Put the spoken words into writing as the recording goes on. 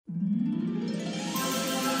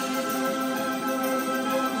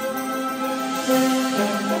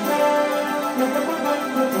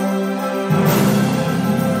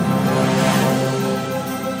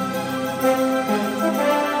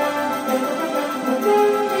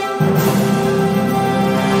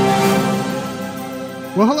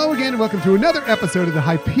Well, hello again, and welcome to another episode of the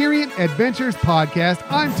Hyperion Adventures Podcast.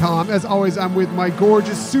 I'm Tom. As always, I'm with my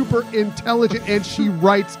gorgeous, super intelligent, and she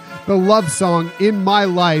writes the love song in my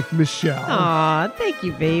life, Michelle. Aw, thank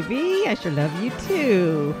you, baby. I sure love you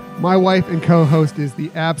too. My wife and co-host is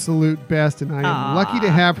the absolute best, and I am lucky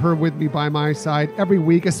to have her with me by my side every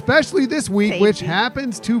week, especially this week, Thank which you.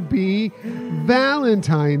 happens to be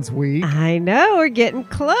Valentine's week. I know, we're getting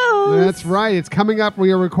close. That's right. It's coming up.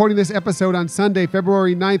 We are recording this episode on Sunday, February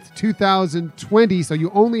 9th, 2020. So you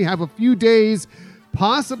only have a few days,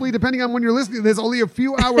 possibly, depending on when you're listening, there's only a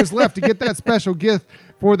few hours left to get that special gift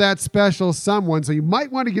for that special someone. So you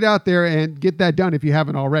might want to get out there and get that done if you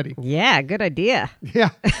haven't already. Yeah, good idea. Yeah.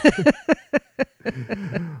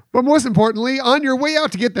 But most importantly, on your way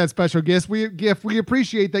out to get that special gift, we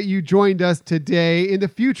appreciate that you joined us today. In the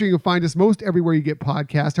future, you'll find us most everywhere you get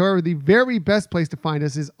podcasts. However, the very best place to find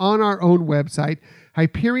us is on our own website,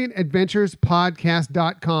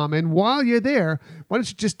 HyperionAdventurespodcast.com. And while you're there, why don't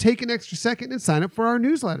you just take an extra second and sign up for our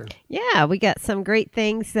newsletter? Yeah, we got some great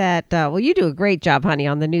things that, you do a great job, honey,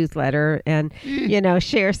 on the newsletter and,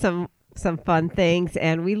 share some fun things.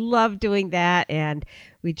 And we love doing that. And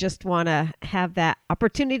we just want to have that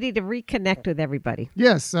opportunity to reconnect with everybody.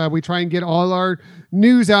 Yes, we try and get all our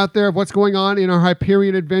news out there of what's going on in our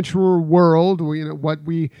Hyperion Adventurer world, what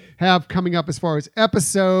we have coming up as far as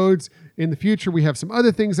episodes. In the future, we have some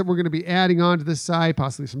other things that we're going to be adding onto the site,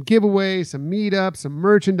 possibly some giveaways, some meetups, some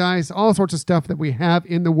merchandise, all sorts of stuff that we have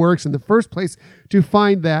in the works. And the first place to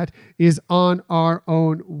find that is on our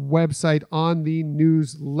own website on the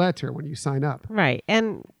newsletter when you sign up. Right.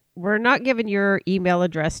 And we're not giving your email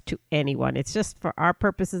address to anyone. It's just for our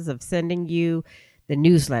purposes of sending you the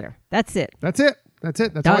newsletter. That's it. That's it. That's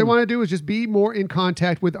all I want to do is just be more in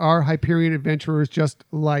contact with our Hyperion adventurers just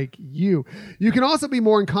like you. You can also be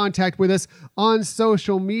more in contact with us on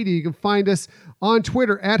social media. You can find us on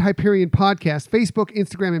Twitter at Hyperion Podcast, Facebook,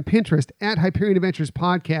 Instagram, and Pinterest at Hyperion Adventures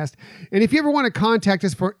Podcast. And if you ever want to contact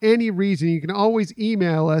us for any reason, you can always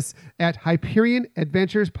email us at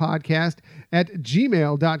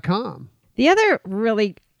HyperionAdventurespodcast@gmail.com. The other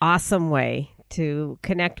really awesome way to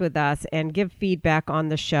connect with us and give feedback on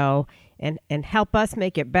the show and help us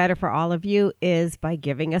make it better for all of you is by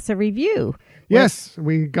giving us a review. Yes,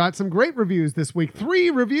 we got some great reviews this week.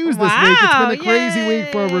 3 reviews this week. It's been a crazy week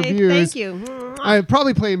for reviews. Thank you. I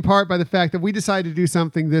probably play in part by the fact that we decided to do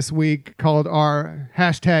something this week called our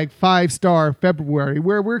hashtag 5-star February,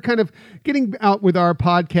 where we're kind of getting out with our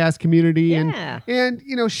podcast community and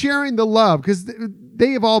sharing the love, because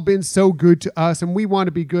they have all been so good to us and we want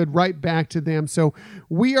to be good right back to them. So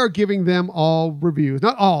we are giving them all reviews,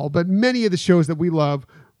 not all, but many of the shows that we love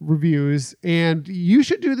reviews, and you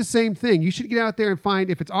should do the same thing. You should get out there and find,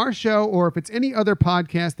 if it's our show or if it's any other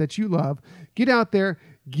podcast that you love, get out there,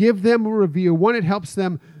 give them a review. One, it helps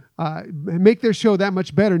them make their show that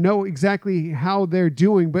much better, know exactly how they're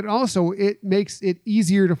doing, but also it makes it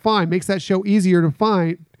easier to find, makes that show easier to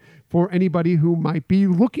find for anybody who might be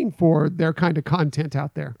looking for their kind of content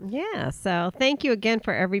out there. Yeah, so thank you again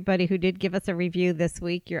for everybody who did give us a review this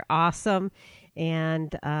week. You're awesome.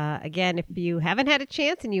 And again, if you haven't had a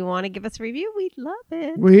chance and you want to give us a review, we'd love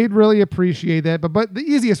it. We'd really appreciate that. But the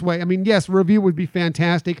easiest way, yes, a review would be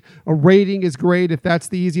fantastic. A rating is great if that's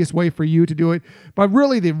the easiest way for you to do it. But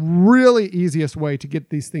really, the really easiest way to get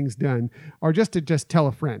these things done are just to tell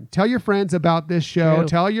a friend. Tell your friends about this show. True.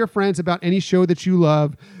 Tell your friends about any show that you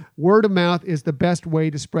love. Word of mouth is the best way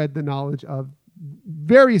to spread the knowledge of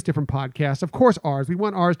various different podcasts. Of course, ours. We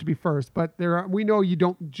want ours to be first, but we know you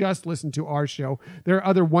don't just listen to our show. There are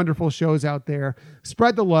other wonderful shows out there.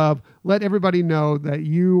 Spread the love. Let everybody know that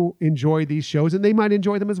you enjoy these shows and they might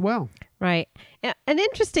enjoy them as well. Right. An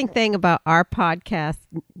interesting thing about our podcast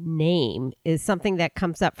name is something that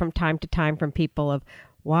comes up from time to time from people of,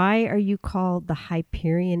 why are you called the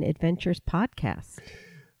Hyperion Adventures Podcast?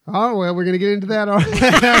 Oh, well, we're going to get into that.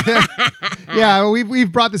 Yeah,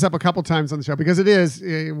 we've brought this up a couple times on the show because it is,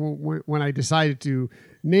 when I decided to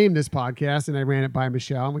name this podcast and I ran it by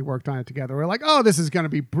Michelle and we worked on it together, we're like, oh, this is going to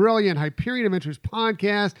be brilliant. Hyperion Adventures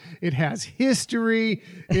Podcast. It has history.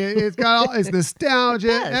 It's got all its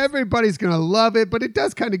nostalgia. Everybody's going to love it, but it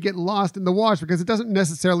does kind of get lost in the wash because it doesn't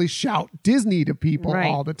necessarily shout Disney to people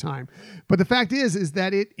all the time. But the fact is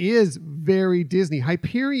that it is very Disney.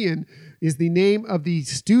 Hyperion is the name of the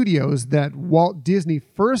studios that Walt Disney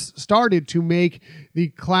first started to make the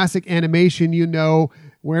classic animation,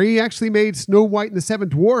 where he actually made Snow White and the Seven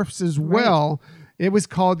Dwarfs as well. It was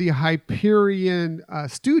called the Hyperion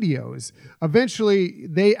Studios. Eventually,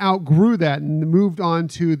 they outgrew that and moved on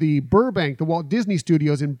to the Burbank, the Walt Disney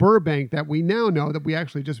Studios in Burbank that we now know that we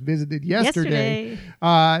actually just visited yesterday.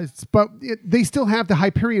 But they still have the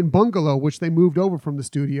Hyperion Bungalow, which they moved over from the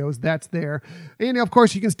studios. That's there. And of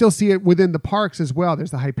course, you can still see it within the parks as well.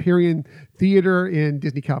 There's the Hyperion Theater in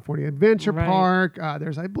Disney California Adventure Park.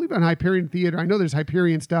 There's, I believe, an Hyperion Theater. I know there's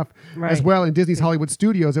Hyperion stuff as well in Disney's Hollywood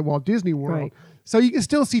Studios at Walt Disney World. So you can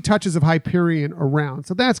still see touches of Hyperion around.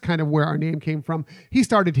 So that's kind of where our name came from. He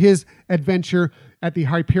started his adventure at the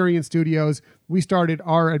Hyperion Studios. We started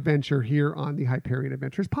our adventure here on the Hyperion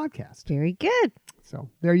Adventures podcast. Very good. So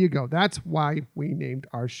there you go. That's why we named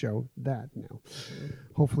our show that now.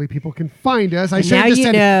 Hopefully people can find us. I should have just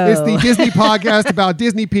said it's the Disney podcast about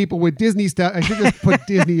Disney people with Disney stuff. I should just put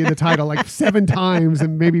Disney in the title like 7 times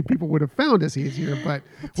and maybe people would have found us easier. But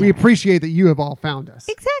we appreciate that you have all found us.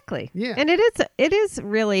 Exactly. Yeah. And it is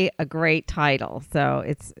really a great title. So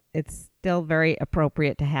it's still very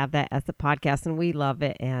appropriate to have that as the podcast, and we love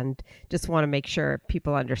it and just want to make sure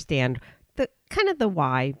people understand the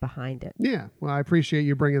why behind it. Yeah. Well, I appreciate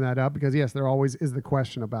you bringing that up because, yes, there always is the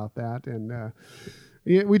question about that. And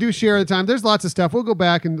we do share the time. There's lots of stuff. We'll go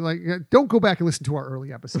back and don't go back and listen to our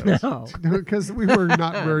early episodes. No. Because we were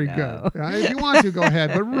not very good. If you want to, go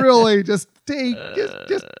ahead. But really, just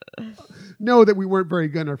know that we weren't very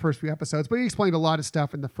good in our first few episodes. But we explained a lot of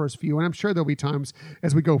stuff in the first few. And I'm sure there'll be times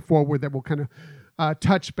as we go forward that we'll kind of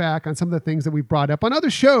touch back on some of the things that we brought up on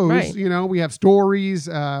other shows. Right. You know, we have stories,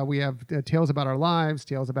 we have tales about our lives,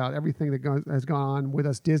 tales about everything that has gone on with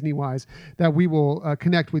us Disney-wise that we will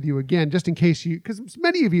connect with you again, just in case because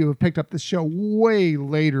many of you have picked up the show way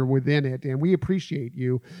later within it, and we appreciate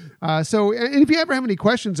you. So, and if you ever have any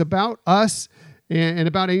questions about us, and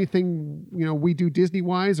about anything, we do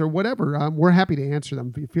Disney-wise or whatever, we're happy to answer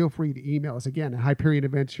them. Feel free to email us again at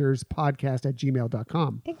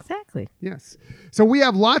HyperionAdventuresPodcast@gmail.com. Exactly. Yes. So we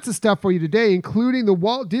have lots of stuff for you today, including the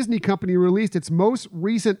Walt Disney Company released its most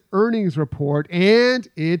recent earnings report, and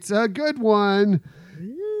it's a good one.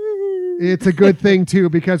 It's a good thing, too,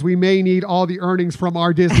 because we may need all the earnings from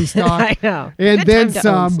our Disney stock. I know. And good then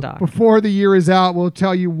some. Before the year is out, we'll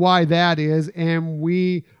tell you why that is, and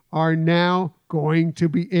we are now going to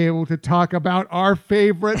be able to talk about our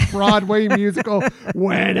favorite Broadway musical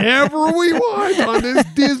whenever we want on this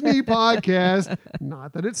Disney podcast.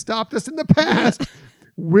 Not that it stopped us in the past.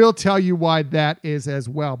 We'll tell you why that is as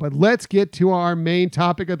well. But let's get to our main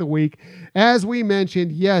topic of the week. As we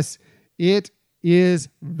mentioned, yes, it is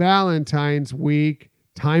Valentine's week.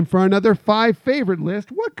 Time for another 5 favorite list.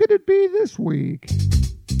 What could it be this week?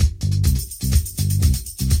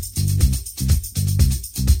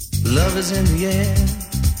 Love is in the air,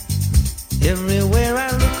 everywhere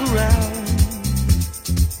I look around.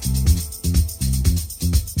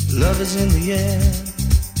 Love is in the air,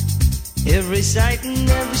 every sight and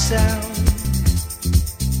every sound.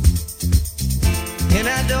 And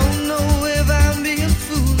I don't know if I'm being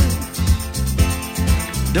foolish,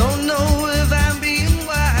 don't know if I'm being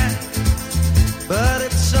wise, but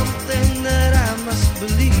it's something that I must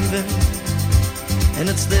believe in. And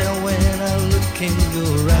it's there when I look in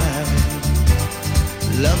your eyes.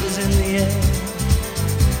 Love is in the air,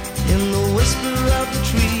 in the whisper of the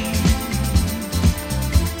tree.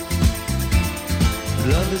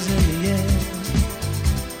 Love is in the air,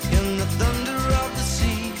 in the thunder of the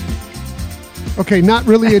sea. Okay, not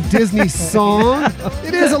really a Disney song.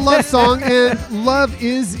 It is a love song, and love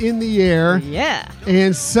is in the air. Yeah.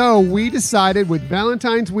 And so we decided with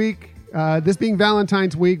Valentine's week, this being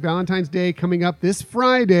Valentine's week, Valentine's Day coming up this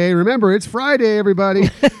Friday. Remember, it's Friday, everybody.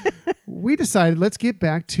 We decided let's get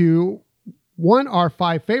back to 1, our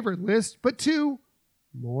 5 favorite list, but 2,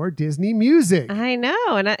 more Disney music. I know.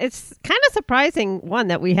 And it's kind of surprising, one,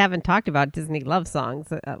 that we haven't talked about Disney love songs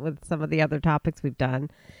with some of the other topics we've done.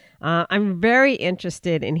 I'm very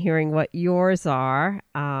interested in hearing what yours are.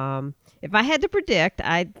 If I had to predict,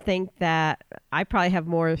 I'd think that I probably have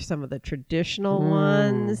more of some of the traditional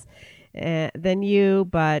ones than you,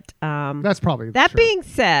 but that's probably that true. Being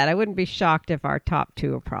said, I wouldn't be shocked if our top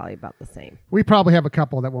 2 are probably about the same. We probably have a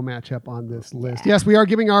couple that will match up on this list. Yes, we are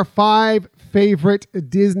giving our 5 favorite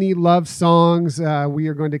Disney love songs. We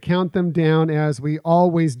are going to count them down as we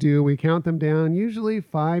always do. We count them down usually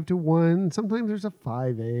 5 to 1. Sometimes there's a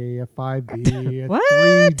 5A, a 5B, a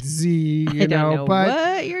 3Z. I don't know but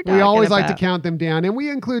what you're talking we always about. like to count them down, and we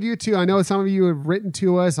include you too. I know some of you have written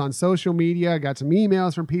to us on social media. I got some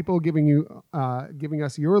emails from people giving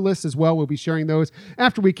us your list as well. We'll be sharing those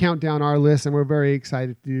after we count down our list, and we're very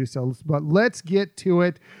excited to do so. But let's get to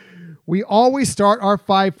it We always start our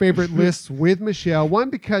 5 favorite lists with Michelle. One,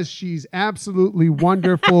 because she's absolutely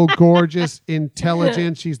wonderful, gorgeous,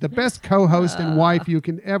 intelligent. She's the best co-host and wife you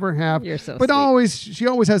can ever have. You're so but sweet. she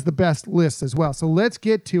always has the best lists as well. So let's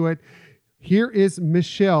get to it. Here is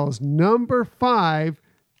Michelle's number 5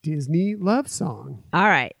 Disney love song. All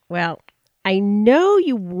right. Well, I know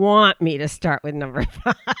you want me to start with number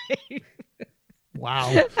 5.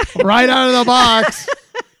 Wow. Right out of the box.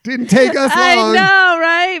 Didn't take us long. I know,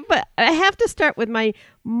 right? But I have to start with my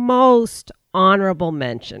most honorable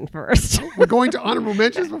mention first. We're going to honorable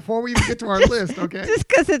mentions before we even get to our list, okay? Just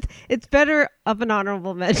because it's better of an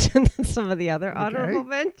honorable mention than some of the other honorable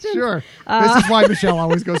mentions. Sure. This is why Michelle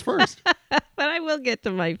always goes first. But I will get to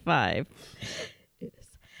my 5.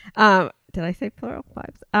 Did I say plural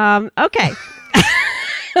 5s? Okay.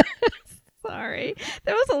 Sorry.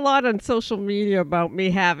 There was a lot on social media about me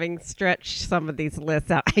having stretched some of these lists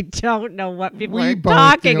out. I don't know what people are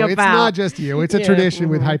talking about. It's not just you. It's a tradition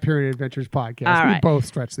with Hyperion Adventures podcast. All We right. both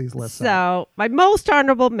stretch these lists out. So my most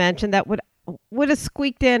honorable mention that would have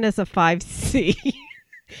squeaked in as a 5C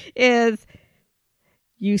is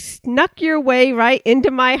You Snuck Your Way Right Into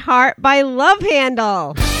My Heart by Love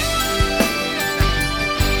Handle.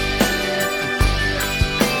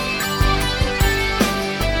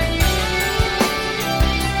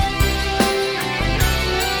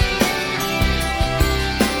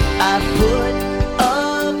 I put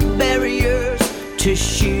up barriers to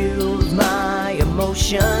shield my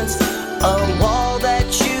emotions, a wall that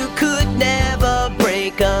you could never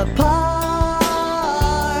break apart.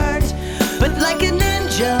 But like a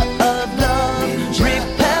ninja of love,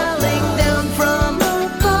 repelling down from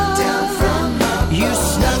above, you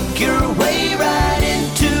snuck your way right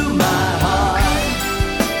into my heart.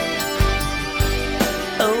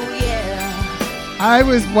 Oh yeah. I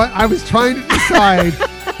was trying to decide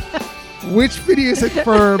which Phineas and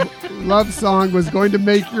Ferb love song was going to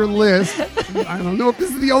make your list. I don't know if this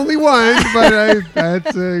is the only one, but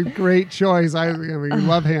that's a great choice. I mean,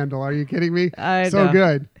 Love Handle. Are you kidding me? I So know.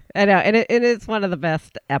 good. I know, and it's one of the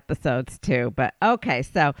best episodes too. But okay,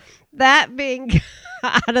 so that being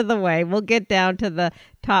out of the way, we'll get down to the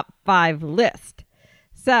top 5 list.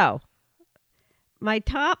 So my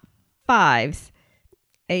top 5s,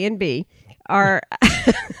 A and B, are,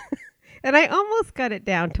 and I almost got it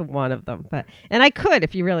down to one of them, and I could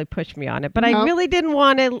if you really pushed me on it, but I really didn't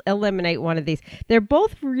want to eliminate one of these. They're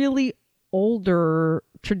both really older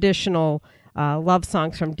traditional love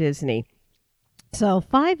songs from Disney. So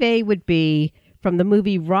 5A would be from the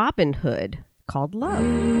movie Robin Hood, called Love.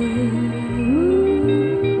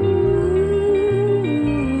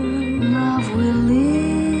 Love will live.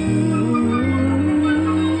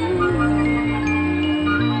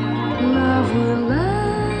 Love will last.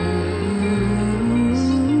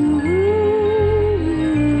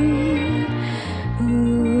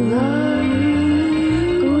 Love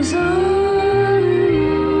goes on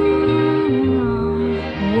and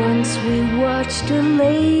on. Once we watched a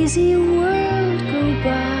lazy world go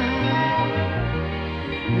by.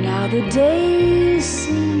 Now the days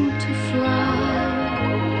seem to fly.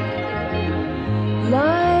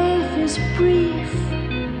 Life is brief,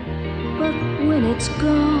 but when it's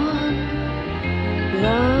gone,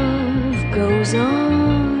 love goes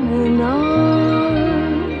on and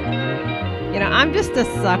on. You know, I'm just a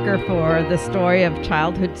sucker for the story of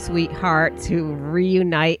childhood sweethearts who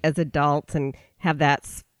reunite as adults and have that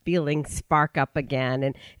feeling spark up again.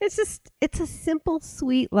 And it's a simple,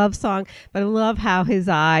 sweet love song, but I love how his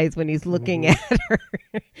eyes when he's looking at her,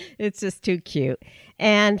 it's just too cute.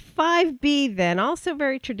 And 5B then, also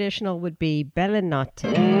very traditional, would be Bella Notte.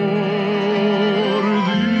 This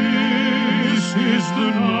is the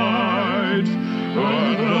night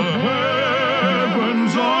when the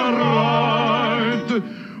heavens are right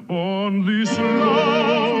on this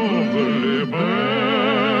lovely Bella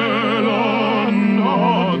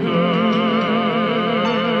Notte.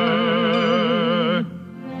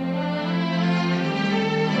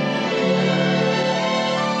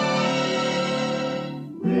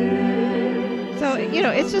 So, you know,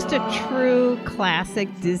 it's just a true classic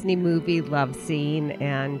Disney movie love scene.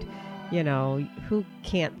 And, you know, who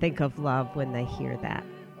can't think of love when they hear that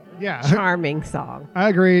Yeah. charming song? I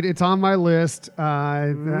agreed. It's on my list. It's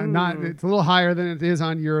a little higher than it is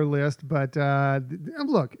on your list, but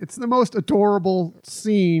look, it's the most adorable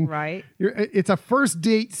scene. Right. It's a first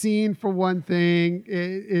date scene for one thing.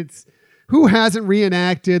 It's who hasn't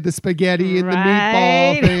reenacted the spaghetti and the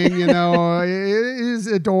meatball thing? You know, it is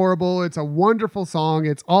adorable. It's a wonderful song.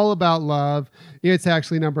 It's all about love. It's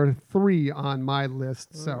actually number 3 on my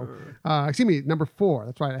list. So, excuse me, number 4.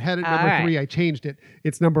 That's right. I had it number 3. I changed it.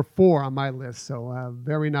 It's number 4 on my list. So,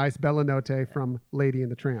 very nice Bella Notte from Lady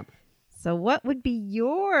and the Tramp. So what would be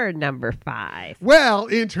your number 5? Well,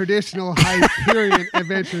 in traditional Hyperion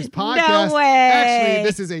Adventures podcast, no way. Actually,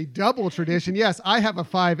 this is a double tradition. Yes, I have a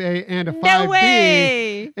 5A and a 5B. No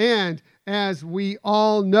way. And as we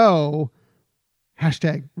all know,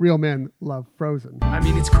 hashtag real men love Frozen. I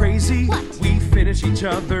mean, it's crazy. What? We finish each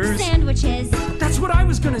other's Sandwiches. That's what I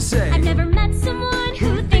was gonna say. I've never met someone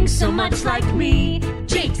who thinks so much like me.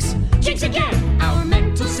 Jinx, jinx again. Our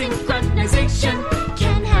mental synchronization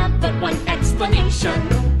can have but one explanation.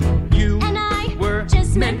 You And I were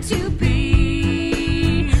just meant to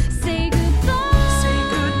be. Say goodbye. Say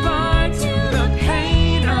goodbye to the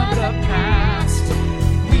pain of the past.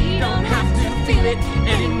 We don't have to feel it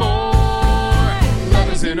anymore.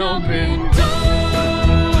 Love is an open door.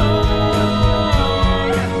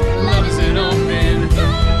 Love is an open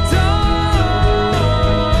door.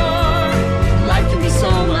 Life can be so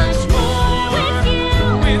much more With you.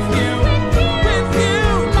 with you. With you.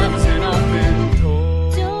 Love is an open door.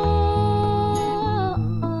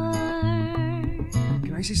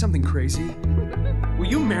 Can I say something crazy? Will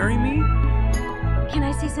you marry me? Can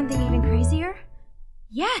I say something even crazier?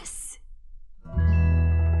 Yes.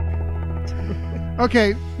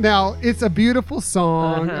 Okay, now it's a beautiful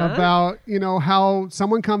song about, you know, how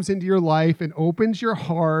someone comes into your life and opens your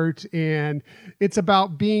heart, and it's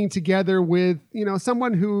about being together with, you know,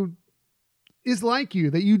 someone who is like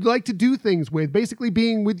you, that you'd like to do things with, basically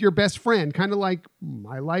being with your best friend, kind of like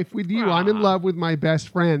my life with you. I'm in love with my best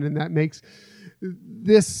friend, and that makes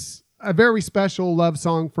this a very special love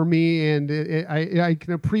song for me, and I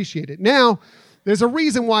can appreciate it. Now, there's a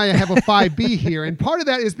reason why I have a 5B here, and part of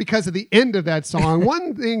that is because of the end of that song.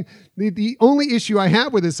 One thing, the only issue I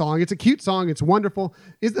have with this song, it's a cute song, it's wonderful,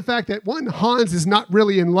 is the fact that one, Hans is not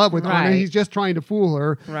really in love with Anna, he's just trying to fool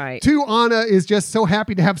her. Right. 2, Anna is just so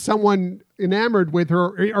happy to have someone enamored with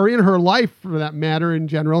her, or in her life for that matter in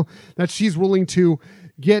general, that she's willing to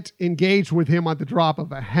get engaged with him at the drop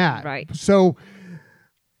of a hat. Right. So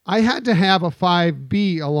I had to have a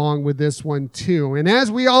 5B along with this one too. And as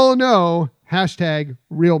we all know, hashtag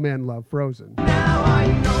real men love Frozen. Now I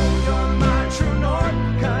know you're my true north,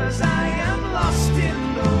 'cause I am lost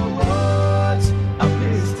in the woods. Up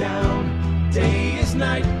is down, day is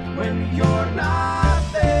night when you're not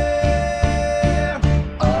there.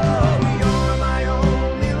 Oh, you're my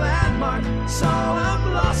only landmark, so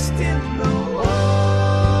I'm lost in the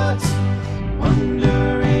woods,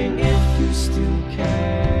 wondering if you still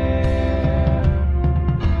care.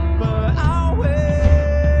 But I'll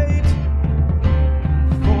wait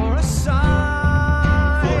for a sign,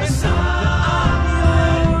 on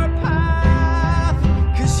your path,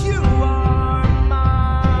 'cause you are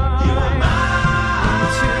mine. You are mine.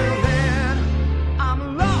 Until then, I'm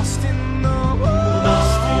lost in the woods.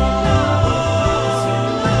 Lost in the woods.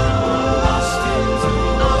 Lost in the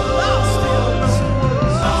woods. I'm lost in the woods.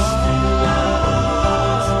 Lost in the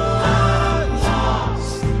woods.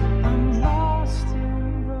 I'm lost in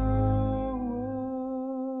the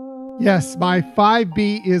woods. Yes, my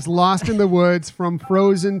 5B is Lost in the Woods from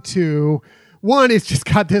Frozen 2. One, it's just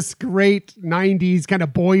got this great 90s kind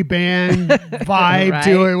of boy band vibe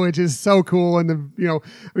to it, which is so cool. And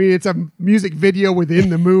it's a music video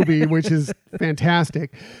within the movie, which is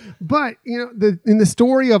fantastic. But, in the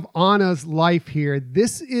story of Anna's life here,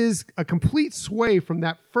 this is a complete sway from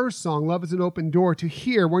that first song, Love is an Open Door, to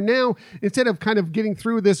here, where now, instead of kind of getting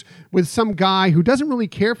through this with some guy who doesn't really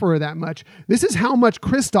care for her that much, this is how much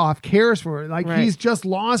Kristoff cares for her. Like, he's just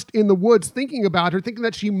lost in the woods thinking about her, thinking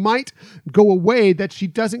that she might go away, that she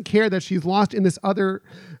doesn't care, that she's lost in this other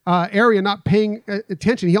area, not paying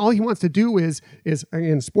attention. All he wants to do is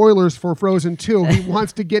again, spoilers for Frozen 2, he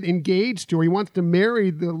wants to get engaged to her. He wants to marry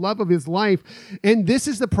the love of his life. And this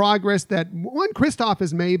is the progress that, one, Kristoff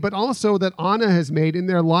has made, but also that Anna has made in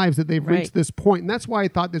their lives, that they've reached this point. And that's why I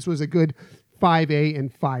thought this was a good 5A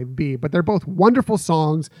and 5B. But they're both wonderful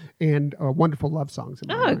songs and wonderful love songs.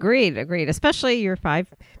 Agreed. Especially your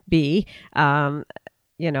 5B.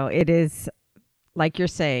 It is, like you're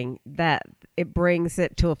saying, that it brings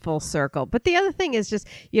it to a full circle. But the other thing is just,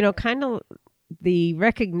 kind of the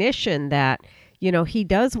recognition that, he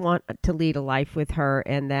does want to lead a life with her,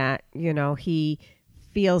 and that, he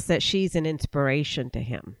feels that she's an inspiration to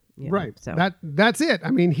him. Right. So that's it.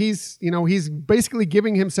 I mean, he's basically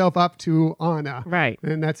giving himself up to Anna. Right.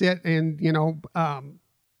 And that's it. And,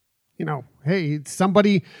 hey,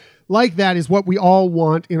 somebody like that is what we all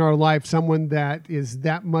want in our life. Someone that is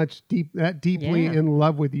that deeply Yeah. in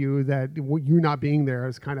love with you that you not being there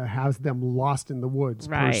is kind of has them lost in the woods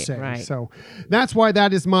per Right, se. right. So that's why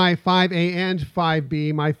that is my 5A and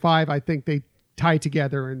 5B. My 5, I think they tie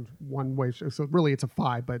together in one way. So really it's a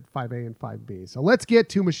 5, but 5A and 5B. So let's get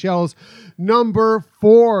to Michelle's number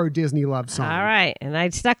 4 Disney love song. All right. And I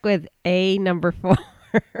stuck with A number 4.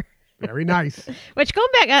 Very nice. Which going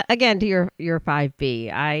back again to your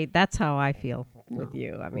 5B, that's how I feel with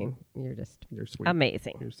you. I mean, you're sweet.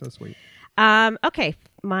 amazing. You're so sweet. Okay,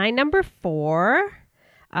 my number 4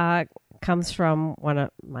 comes from one of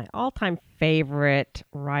my all-time favorite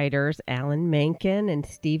writers, Alan Menken and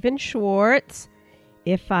Stephen Schwartz.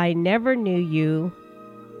 If I Never Knew You,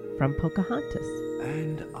 from Pocahontas.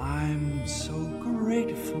 And I'm so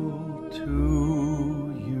grateful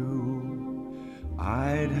to you.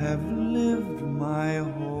 I'd have lived my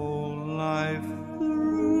whole life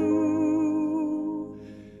through,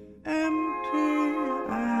 empty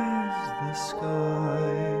as the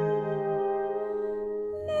sky,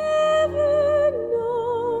 Never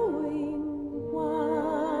knowing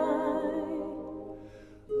why,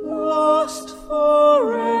 lost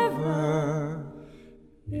forever.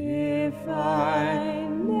 If I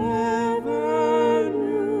never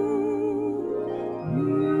knew.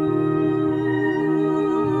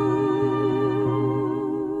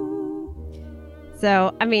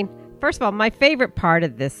 So, I mean, first of all, my favorite part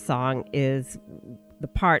of this song is the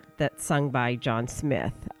part that's sung by John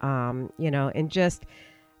Smith. And just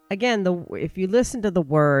again, if you listen to the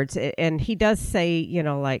words, and he does say,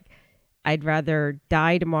 like, I'd rather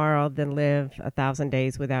die tomorrow than live 1,000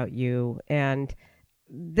 days without you. And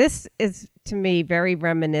this is, to me, very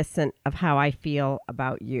reminiscent of how I feel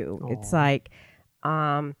about you. Aww. It's like,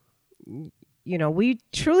 we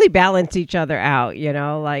truly balance each other out,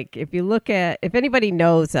 like if anybody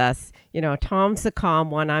knows us, Tom's the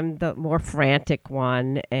calm one, I'm the more frantic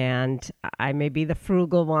one, and I may be the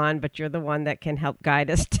frugal one, but you're the one that can help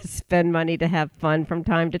guide us to spend money, to have fun from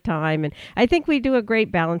time to time. And I think we do a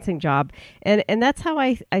great balancing job. And that's how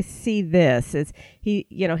I see this is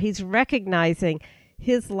he's recognizing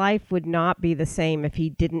his life would not be the same if he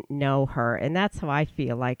didn't know her. And that's how I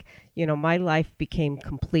feel like, my life became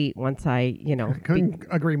complete once I, couldn't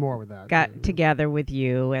agree more with that. Got together with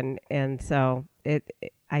you. And so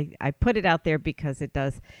I put it out there because it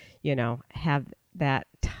does, have that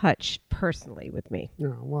touch personally with me.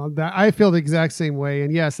 Yeah, well, I feel the exact same way.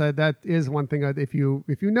 And yes, that is one thing. If you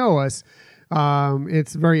know us,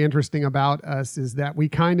 it's very interesting about us is that we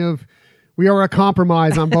are a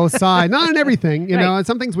compromise on both sides, not on everything, Right. and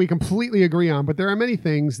some things we completely agree on, but there are many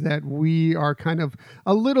things that we are kind of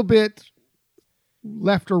a little bit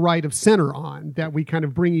left or right of center on, that we kind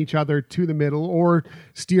of bring each other to the middle or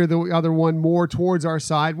steer the other one more towards our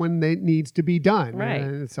side when it needs to be done. Right.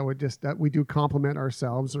 And so it just that we do compliment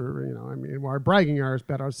ourselves, or we're bragging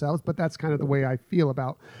about ourselves, but that's kind of the way I feel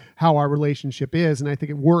about how our relationship is, and I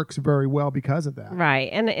think it works very well because of that. Right.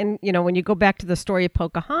 And when you go back to the story of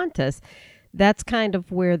Pocahontas, that's kind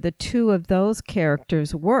of where the two of those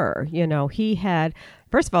characters were. He had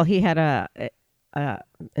an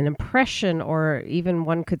impression, or even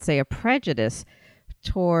one could say a prejudice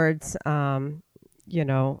towards, the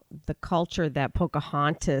culture that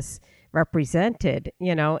Pocahontas represented,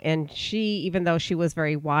 and she, even though she was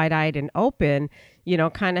very wide-eyed and open,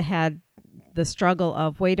 kind of had the struggle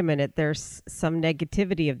of, wait a minute, there's some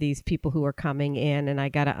negativity of these people who are coming in, and I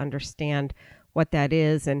got to understand what that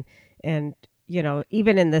is. And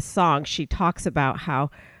even in this song, she talks about how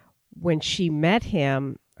when she met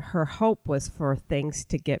him, her hope was for things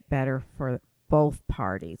to get better for both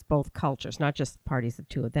parties, both cultures, not just parties of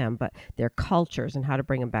two of them, but their cultures and how to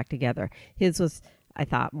bring them back together. His was, I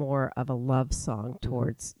thought, more of a love song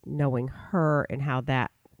towards knowing her and how that,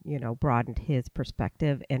 broadened his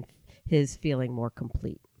perspective and his feeling more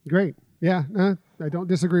complete. Great. Yeah, I don't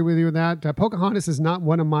disagree with you with that. Pocahontas is not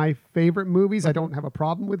one of my favorite movies. I don't have a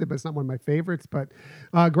problem with it, but it's not one of my favorites. But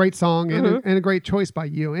great song and a great choice by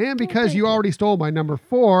you. And because you already stole my number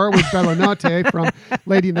 4 with Bella Notte from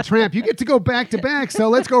Lady and the Tramp, you get to go back to back. So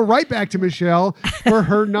let's go right back to Michelle for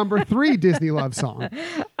her number 3 Disney love song.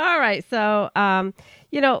 All right. So,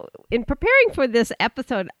 in preparing for this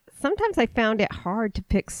episode, sometimes I found it hard to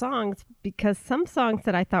pick songs because some songs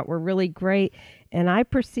that I thought were really great and I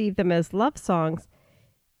perceive them as love songs,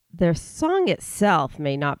 their song itself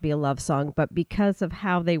may not be a love song, but because of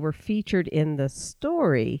how they were featured in the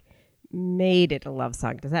story, made it a love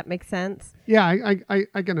song. Does that make sense? Yeah,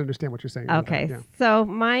 I can understand what you're saying. Okay. Yeah. So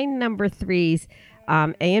my number 3's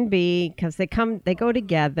A and B, because they go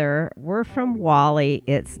together. We're from Wally.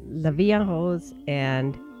 It's La Vie en Rose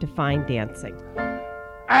and Define Dancing.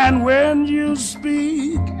 And when you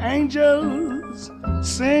speak, angels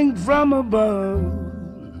sing from above.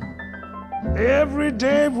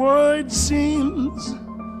 Everyday word seems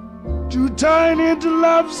to turn into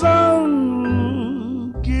love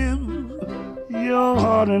song. Give your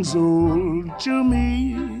heart and soul to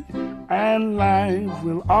me, and life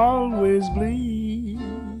will always be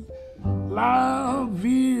la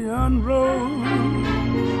vie en rose.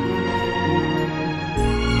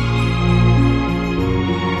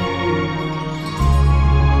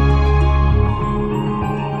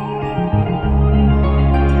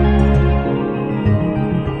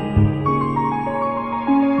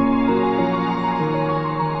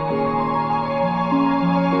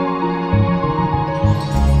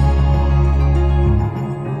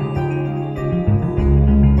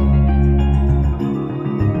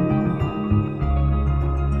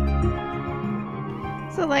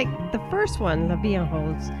 Like the first one, La Vie en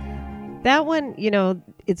Rose, that one, you know,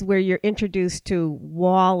 it's where you're introduced to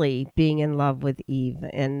Wally being in love with Eve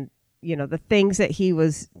and, you know, the things that he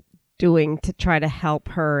was doing to try to help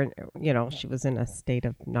her. And, you know, she was in a state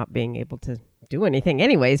of not being able to do anything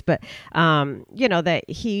anyways, but, you know, that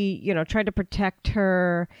he, you know, tried to protect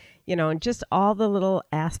her, you know, and just all the little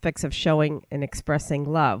aspects of showing and expressing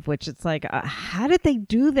love, which it's like, how did they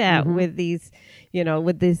do that with these, you know,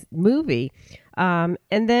 with this movie? And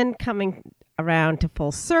then coming around to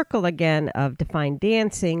full circle again of Define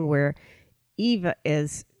Dancing, where Eva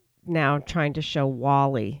is now trying to show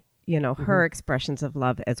Wally, you know, her expressions of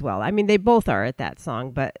love as well. I mean, they both are at that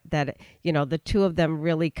song, but that, you know, the two of them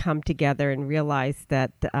really come together and realize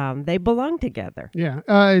that they belong together.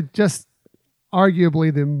 Yeah. Just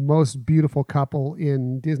arguably the most beautiful couple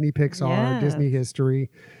in Disney Pixar, Disney history.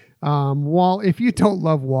 If you don't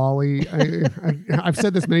love Wally, I've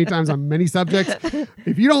said this many times on many subjects.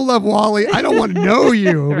 If you don't love Wally, I don't want to know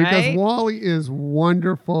you because Wally is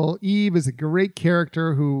wonderful. Eve is a great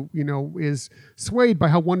character who, you know, is swayed by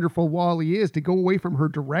how wonderful Wally is to go away from her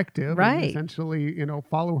directive and essentially, you know,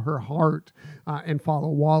 follow her heart and follow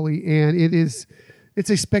Wally. And it's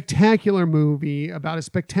a spectacular movie about a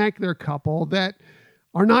spectacular couple that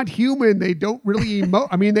are not human. They don't really emote.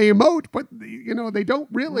 I mean, they emote, but you know, they don't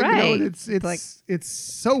really. You know, it's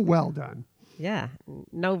so well done. Yeah,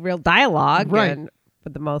 no real dialogue, for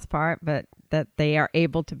the most part, but that they are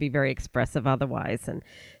able to be very expressive otherwise, and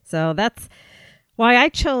so that's why I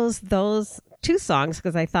chose those two songs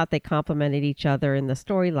because I thought they complemented each other in the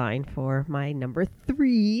storyline for my number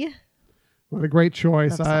 3. What a great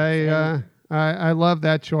choice! I love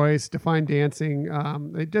that choice. Define Dancing.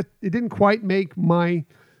 It didn't quite make my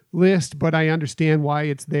list, but I understand why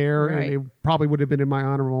it's there, and it probably would have been in my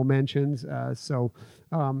honorable mentions. So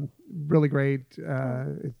really great.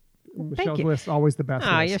 Michelle's list always the best.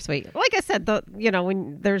 Oh, list. You're sweet. Like I said, you know,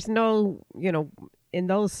 when there's no, you know, in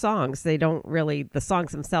those songs, they don't really. The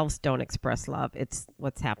songs themselves don't express love. It's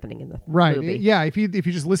what's happening in the movie. Yeah. If you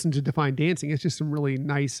just listen to Define Dancing, it's just some really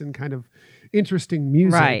nice and kind of interesting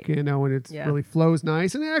music, you know, and it really flows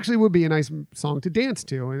nice, and it actually would be a nice song to dance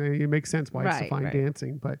to, and it makes sense why it's Define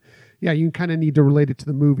Dancing. But yeah, you kind of need to relate it to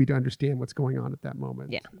the movie to understand what's going on at that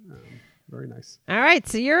moment. Yeah. Very nice. All right,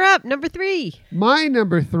 so you're up, number 3. My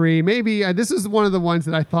number 3, maybe this is one of the ones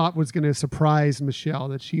that I thought was going to surprise Michelle,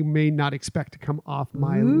 that she may not expect to come off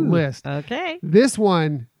my list. Okay. This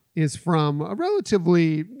one is from a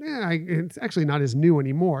relatively, it's actually not as new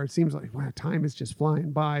anymore. It seems like, wow, time is just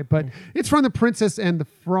flying by. But it's from The Princess and the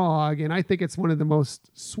Frog, and I think it's one of the most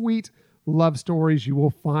sweet love stories you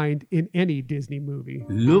will find in any Disney movie.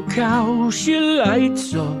 Look how she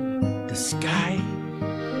lights up the sky,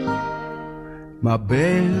 my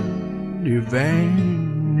belle Evangeline.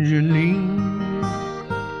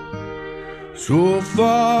 So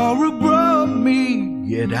far above me,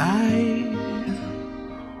 yet I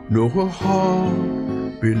know her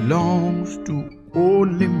heart belongs to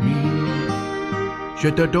only me.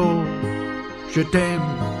 Je t'adore, je t'aime,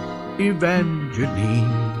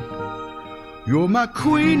 Evangeline. You're my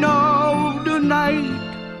queen of the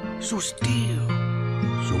night, so still,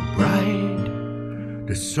 so bright.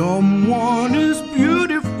 There's someone as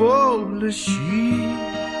beautiful as she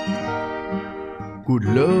could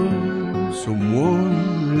love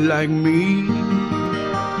someone like me.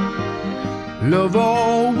 Love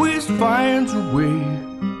always finds a way,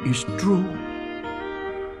 it's true.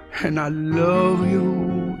 And I love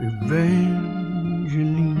you,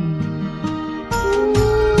 Evangeline.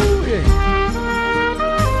 Ooh, yeah.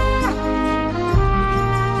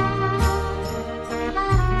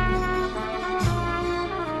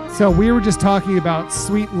 So we were just talking about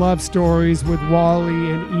sweet love stories with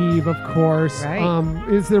Wally and Eve, of course. Right.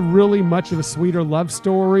 Is there really much of a sweeter love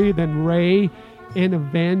story than Ray and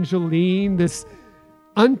Evangeline? This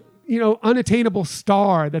unattainable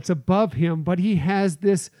star that's above him, but he has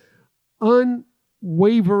this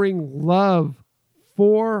unwavering love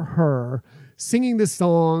for her. Singing this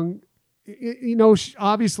song,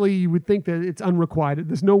 obviously you would think that it's unrequited.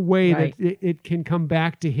 There's no way that it can come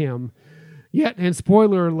back to him. Yet, and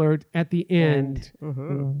spoiler alert, at the end,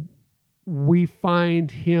 we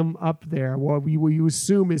find him up there. What you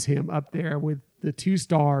assume is him up there with the two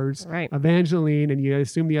stars, Evangeline, and you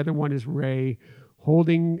assume the other one is Ray,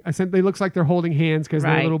 holding, essentially looks like they're holding hands because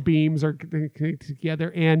their little beams are connected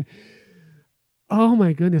together. And oh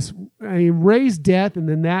my goodness, Ray's death, and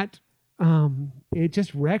then that, it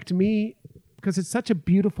just wrecked me because it's such a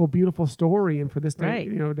beautiful, beautiful story. And for this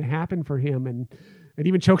to, to happen for him, and it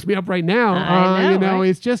even chokes me up right now. I know,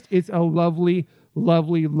 it's a lovely,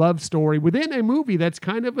 lovely love story within a movie that's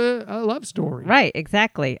kind of a love story. Right,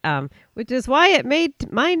 exactly. Which is why it made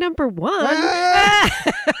my number one.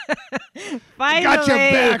 Finally, got you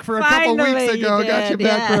back for a couple weeks ago. Got you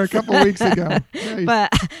back for a couple weeks ago. Nice.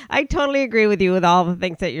 But I totally agree with you with all the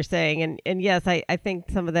things that you're saying. And yes, I think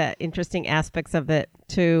some of the interesting aspects of it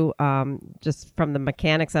too, just from the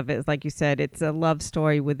mechanics of it, is like you said, it's a love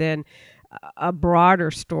story within a broader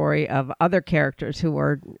story of other characters who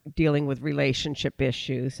are dealing with relationship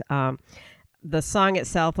issues. The song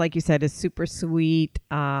itself, like you said, is super sweet,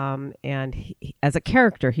 and he, as a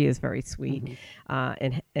character, he is very sweet,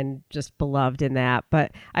 and just beloved in that.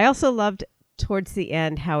 But I also loved towards the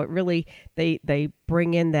end how it really they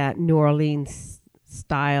bring in that New Orleans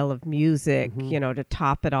style of music, to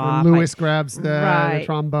top it off. And Lewis grabs the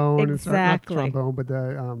trombone, exactly. Not trombone, but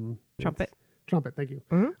the trumpet. Trumpet, thank you.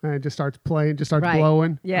 And it just starts playing, just starts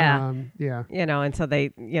blowing. Yeah. Yeah. And so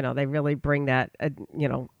they really bring that,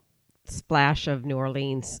 splash of New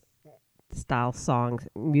Orleans style songs,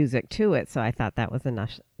 music to it. So I thought that was a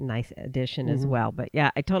nice addition as well. But yeah,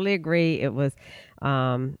 I totally agree. It was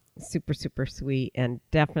super, super sweet and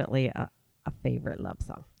definitely a favorite love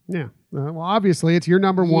song. Yeah. Well, obviously it's your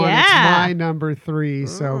number one. Yeah. It's my number three.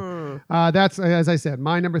 So that's, as I said,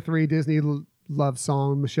 my number three Disney love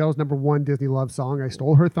song. Michelle's number one Disney love song. I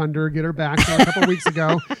stole her thunder, get her back a couple weeks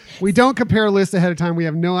ago. We don't compare lists ahead of time. We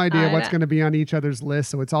have no idea what's going to be on each other's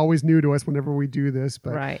list, so it's always new to us whenever we do this.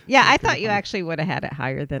 But yeah, I thought you actually would have had it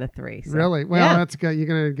higher than a 3. So. Really? Well, that's good. You're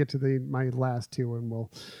going to get to my last two, and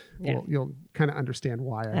you'll kind of understand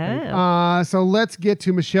why. I think. So let's get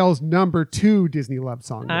to Michelle's number 2 Disney love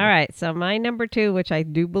song. All right. So my number 2, which I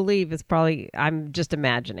do believe is probably, I'm just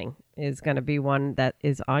imagining, is going to be one that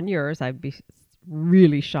is on yours. I'd be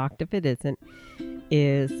really shocked if it isn't,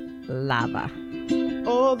 is Lava.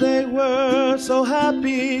 Oh, they were so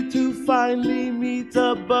happy to finally meet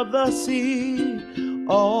above the sea.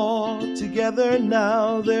 All together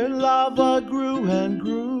now their lava grew and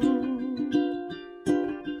grew.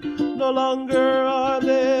 No longer are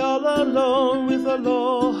they all alone with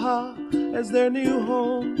Aloha as their new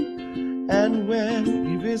home. And when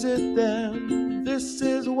we visit them, this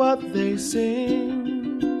is what they sing.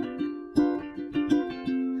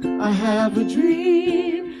 I have a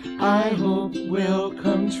dream I hope will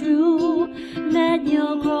come true, that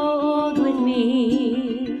you'll grow old with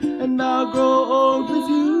me and I'll grow old with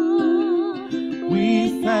you.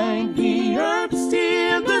 We thank the earth,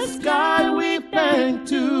 still the sky we thank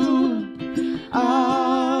too.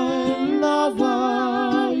 I love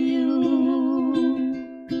you.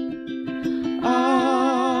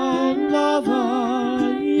 I love you.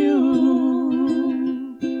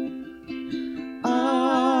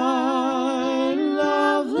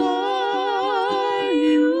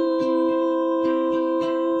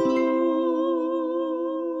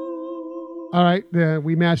 All right,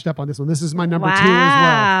 we matched up on this one. This is my number 2 as well.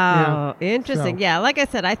 Wow, interesting. So. Yeah, like I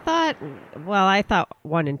said, I thought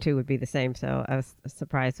 1 and 2 would be the same, so I was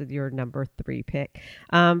surprised with your number 3 pick.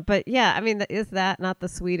 But yeah, I mean, is that not the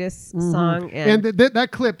sweetest song? And that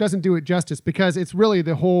clip doesn't do it justice because it's really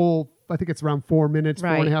the whole, I think it's around 4 minutes,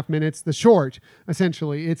 4.5 minutes, the short,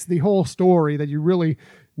 essentially. It's the whole story that you really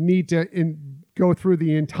need to go through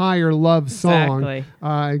the entire love song.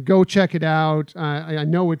 Exactly. Go check it out. I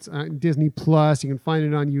know it's Disney Plus. You can find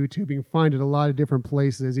it on YouTube. You can find it a lot of different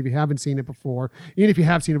places. If you haven't seen it before, even if you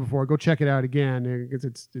have seen it before, go check it out again because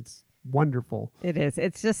it's wonderful. It is.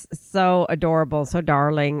 It's just so adorable, so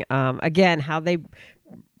darling. Again, how they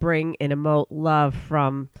bring and emote love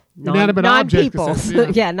from non-people.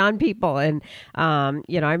 Yeah, non-people. And I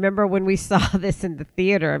remember when we saw this in the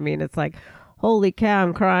theater. I mean, it's like, holy cow,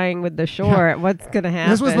 I'm crying with the short. What's going to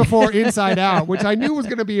happen? This was before Inside Out, which I knew was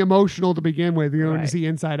going to be emotional to begin with, to see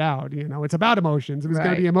Inside Out. It's about emotions. It was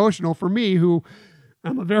going to be emotional for me, who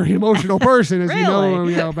I'm a very emotional person, as you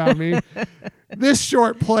know about me. This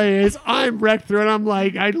short plays, I'm wrecked through it. I'm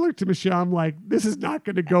like, I looked to Michelle, I'm like, this is not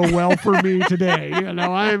going to go well for me today.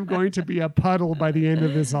 I am going to be a puddle by the end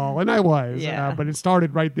of this all. And I was. But it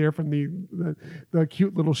started right there from the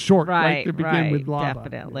cute little short right to begin with Lava.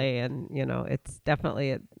 Definitely. And, it's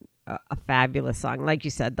definitely a fabulous song. Like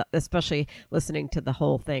you said, especially listening to the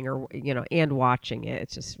whole thing and watching it.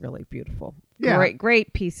 It's just really beautiful. Yeah.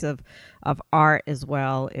 Great piece of art as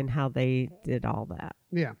well in how they did all that.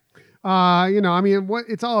 Yeah. What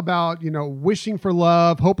it's all about, wishing for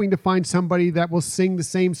love, hoping to find somebody that will sing the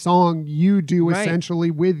same song you do essentially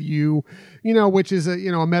with you, which is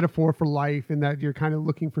a metaphor for life, and that you're kind of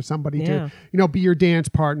looking for somebody to, be your dance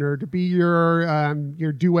partner, to be your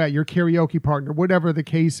duet, your karaoke partner, whatever the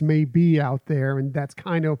case may be out there. And that's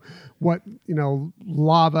kind of what,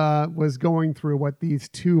 Lava was going through, what these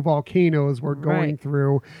two volcanoes were going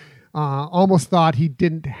through. Almost thought he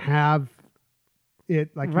didn't have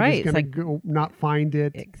it, like he was going to go not find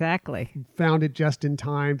it. Exactly. Found it just in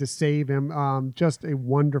time to save him. Just a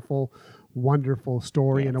wonderful, wonderful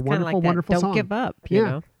story and a wonderful, wonderful song. Don't give up, you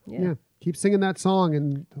know? Yeah. Keep singing that song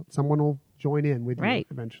and someone will join in with you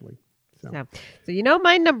eventually. So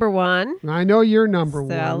my number one. I know your number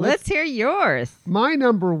one. So let's hear yours. My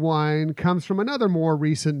number one comes from another more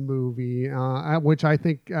recent movie, which I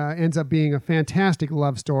think ends up being a fantastic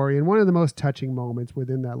love story. And one of the most touching moments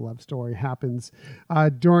within that love story happens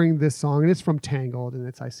during this song. And it's from Tangled, and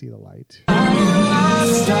it's I See the Light. At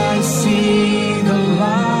last I see the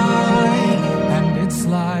light, and it's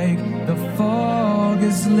like the fog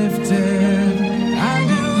is lifted.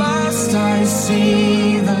 And at last I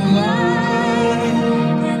see the light.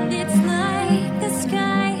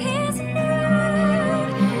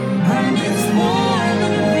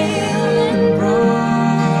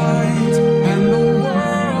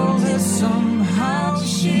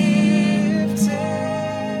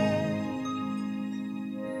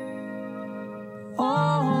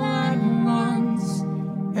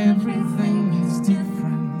 Everything is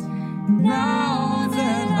different now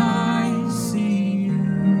that I see you.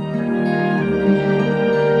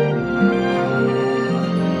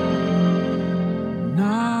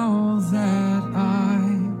 Now that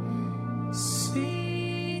I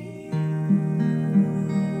see you.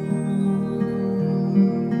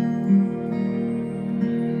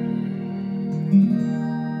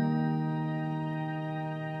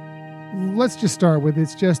 Let's just start with,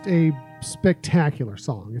 it's just a spectacular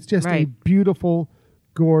song. It's just a beautiful,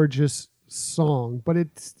 gorgeous song, but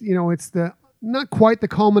it's the not quite the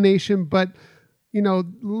culmination, but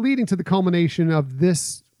leading to the culmination of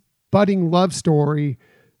this budding love story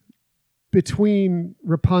between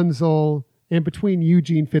Rapunzel and between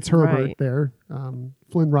Eugene Fitzherbert there,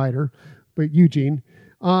 Flynn Rider, but Eugene.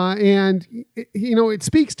 And it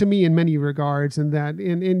speaks to me in many regards,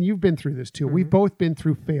 and you've been through this too. We've both been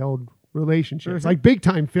through failed relationships, like big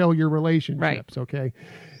time failure relationships. Okay.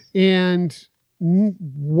 And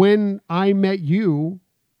when I met you,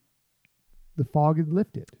 the fog had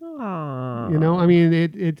lifted.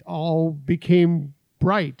 Aww. It all became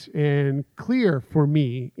bright and clear for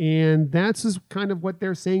me. And that's just kind of what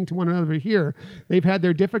they're saying to one another here. They've had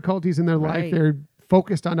their difficulties in their life. They're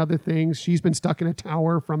focused on other things. She's been stuck in a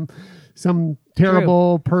tower from some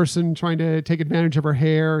terrible person trying to take advantage of her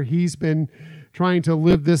hair. He's been trying to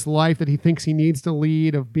live this life that he thinks he needs to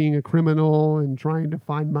lead, of being a criminal and trying to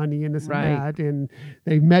find money and this and that. And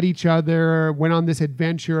they met each other, went on this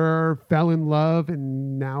adventure, fell in love,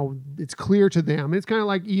 and now it's clear to them. It's kind of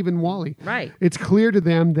like Eve and Wally. Right. It's clear to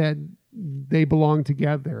them that they belong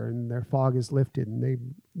together and their fog is lifted and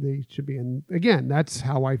they should be. And again, that's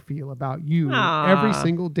how I feel about you every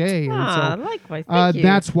single day. And so likewise. Thank you.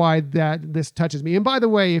 That's why this touches me. And by the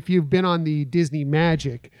way, if you've been on the Disney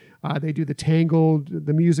Magic, they do the Tangled,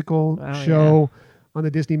 the musical show on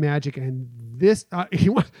the Disney Magic. And this,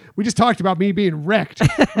 we just talked about me being wrecked.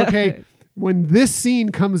 Okay. When this scene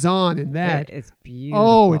comes on and that, it's beautiful.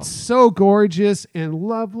 Oh, it's so gorgeous and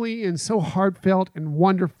lovely and so heartfelt and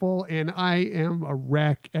wonderful. And I am a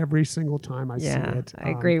wreck every single time I see it.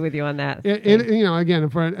 I agree with you on that. Again,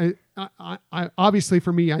 obviously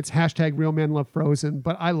for me, it's hashtag Real Men Love Frozen,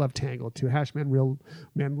 but I love Tangled too. Hashtag Real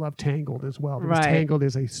Men Love Tangled as well. Because Tangled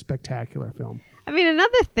is a spectacular film. I mean,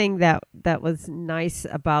 another thing that was nice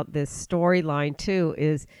about this storyline too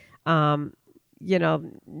is,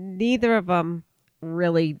 neither of them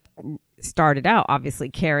really started out obviously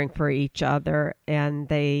caring for each other, and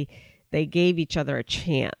they they gave each other a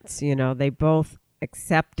chance. You know, they both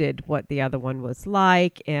accepted what the other one was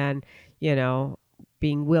like, and, you know,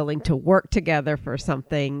 being willing to work together for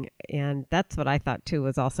something. And that's what I thought too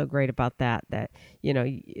was also great about that, you know,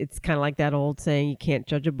 it's kind of like that old saying, you can't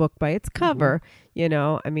judge a book by its cover. You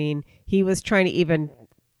know, I mean, he was trying to even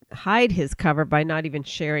hide his cover by not even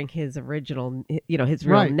sharing his original, you know, his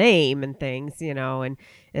real name and things, you know, and,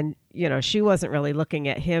 you know, she wasn't really looking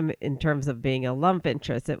at him in terms of being a love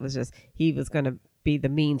interest. It was just, he was going to be the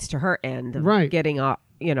means to her end of getting out,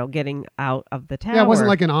 you know, getting out of the tower. Yeah, it wasn't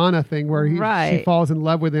like an Anna thing where she falls in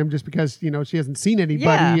love with him just because, you know, she hasn't seen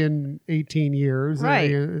anybody in 18 years.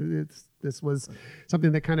 Right. This was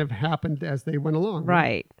something that kind of happened as they went along.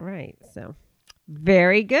 Right. So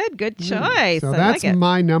very good. Good choice. So that's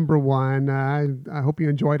my number one. I hope you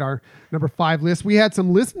enjoyed our number 5 list. We had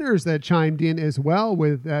some listeners that chimed in as well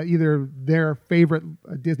with either their favorite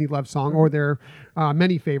Disney love song or their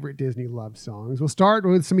many favorite Disney love songs. We'll start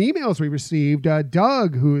with some emails we received.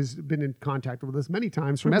 Doug, who's been in contact with us many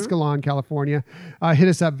times from Escalon, California, hit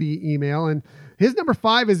us up via email. And his number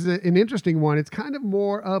 5 is an interesting one. It's kind of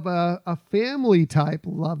more of a family type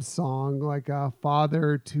love song, like a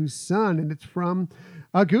father to son, and it's from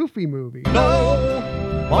a Goofy movie. Nobody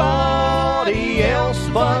else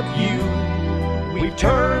but you. We've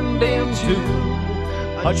turned into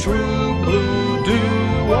a true blue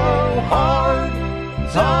duo. Hard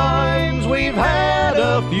times we've had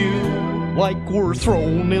a few. Like we're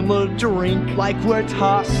thrown in the drink, like we're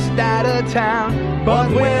tossed out of town. But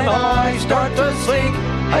when I start to sink,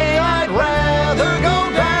 hey, I'd rather go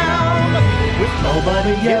down with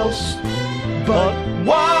nobody else but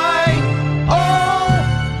why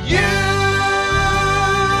you?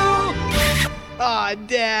 Aw,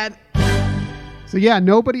 Dad. So yeah,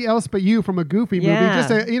 Nobody Else But You from a Goofy movie.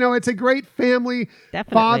 Just it's a great family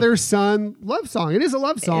father-son love song. It is a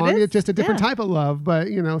love song. It's just a different type of love,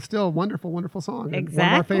 but you know, still a wonderful, wonderful song. Exactly. One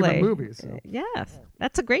of our favorite movies. So. Yes,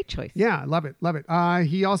 that's a great choice. Yeah, I love it.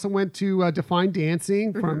 He also went to Define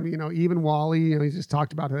Dancing from Eve and Wally. You know, he just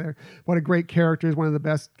talked about her. What a great character! Is one of the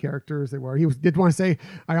best characters they were. He did want to say,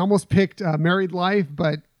 I almost picked Married Life,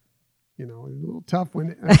 but. You know, a little tough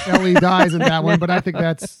when Ellie dies in that one, but I think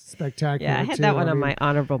that's spectacular. Yeah, I had that one on my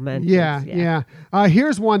honorable mentions. Yeah.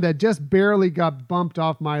 Here's one that just barely got bumped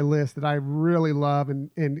off my list that I really love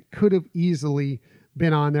and could have easily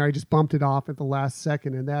been on there. I just bumped it off at the last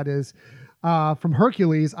second, and that is from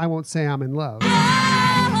Hercules, I Won't Say I'm in Love.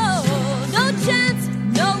 Oh, no chance,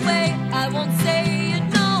 no way, I won't say it,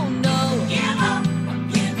 no. Give up,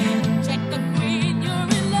 give in, check the green, you're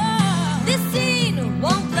in love. This scene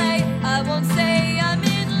won't play. I won't say I'm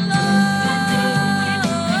in love.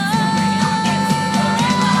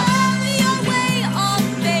 Your way on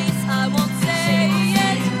base, I won't say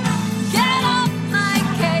it. Get off my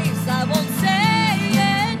case, I won't say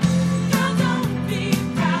it. Girl, don't be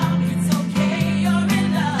proud, it's okay, you're in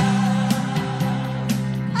love.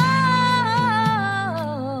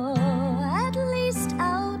 Oh, at least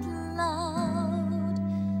out loud,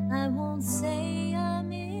 I won't say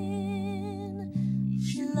I'm in love.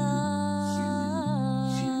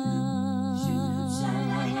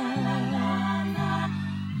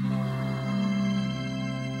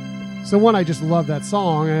 So one, I just love that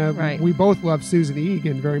song. We both love Susan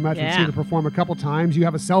Egan very much. We've seen her perform a couple times. You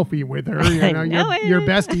have a selfie with her. You know, your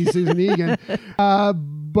bestie, Susan Egan.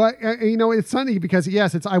 But, it's funny because,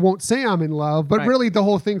 yes, it's I Won't Say I'm in Love, but really the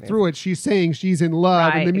whole thing through it, she's saying she's in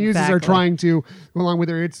love, and the muses are trying to go along with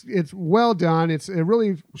her. It's well done. It's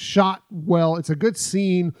really shot well. It's a good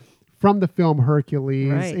scene from the film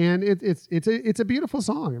Hercules, and it's a beautiful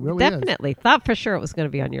song. It really Definitely. Thought for sure it was going to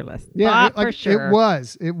be on your list. Yeah, for sure.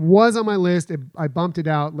 It was on my list. I bumped it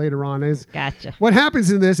out later on. Gotcha. What happens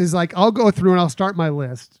in this is like I'll go through and I'll start my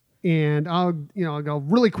list, and I'll go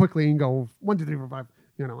really quickly and go 1, 2, 3, 4, 5.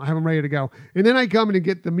 I have them ready to go, and then I come in and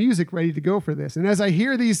get the music ready to go for this. And as I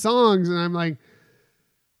hear these songs, and I'm like,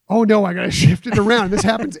 oh no, I got to shift it around. This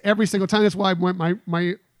happens every single time. That's why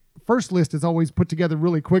my first list is always put together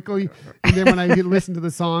really quickly, and then when I listen to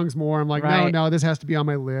the songs more, I'm like, no, this has to be on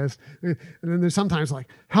my list. And then there's sometimes like,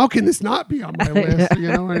 how can this not be on my list?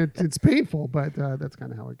 And it's painful, but that's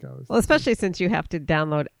kind of how it goes. Well, especially since you have to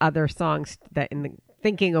download other songs that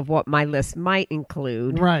thinking of what my list might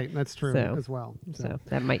include. Right, that's true as well. So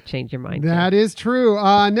that might change your mind. That is true.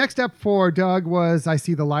 Next up for Doug was I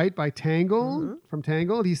See the Light by Tangled, from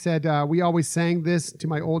Tangled. He said, we always sang this to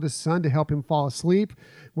my oldest son to help him fall asleep.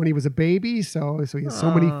 when he was a baby. So he has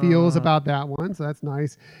so many feels about that one. So that's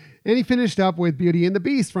nice. And he finished up with Beauty and the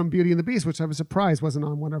Beast from Beauty and the Beast, which I was surprised wasn't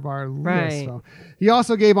on one of our lists. So he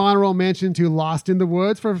also gave honorable mention to Lost in the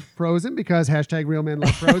Woods for Frozen because hashtag Real Men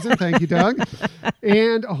Love Frozen. Thank you, Doug.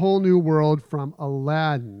 And A Whole New World from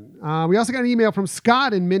Aladdin. We also got an email from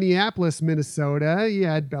Scott in Minneapolis, Minnesota. He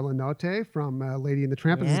had Bella Notte from Lady and the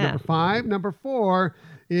Tramp. This is number 5. Number 4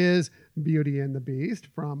 is Beauty and the Beast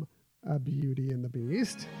from Beauty and the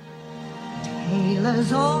Beast. Tale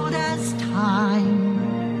as old as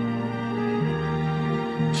time,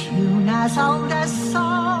 tune as old as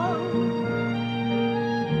song,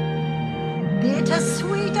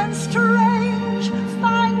 bittersweet and strange,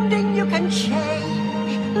 finding you can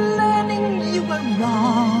change, learning you were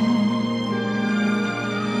wrong.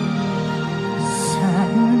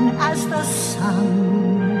 Certain as the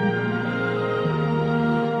sun,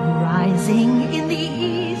 rising in the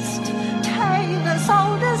east, tale as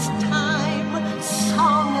old as time,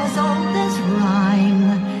 song as old as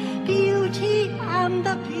rhyme, Beauty and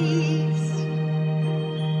the Beast.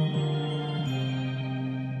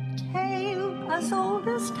 Tale as old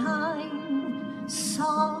as time,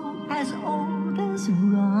 song as old as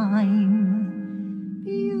rhyme,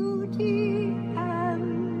 Beauty and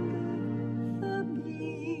the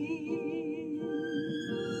Beast.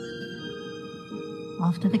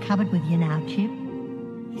 Off to the cupboard with you now, Chip.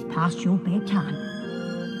 It's past your bedtime.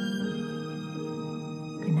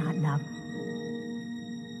 Good night, love.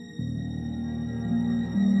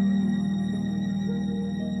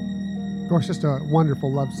 Of course, just a wonderful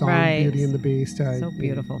love song, Beauty and the Beast. So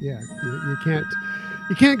beautiful. You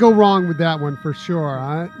can't go wrong with that one for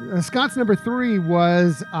sure. Scott's number 3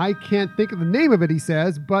 was, I can't think of the name of it, he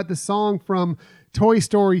says, but the song from Toy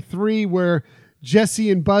Story 3 where Jesse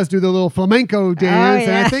and Buzz do the little flamenco dance.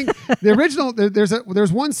 And I think the original,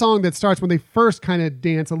 there's one song that starts when they first kind of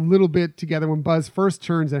dance a little bit together when Buzz first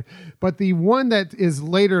turns it. But the one that is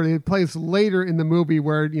later, it plays later in the movie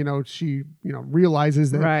where, she, realizes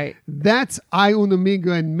that that's I Un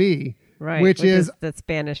Amigo en Mi. Right, which is the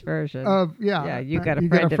Spanish version of you got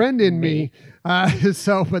a friend in me.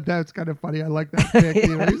 But that's kind of funny. I like that pick.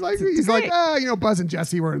 He's like, Buzz and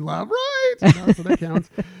Jesse were in love, right? So that counts.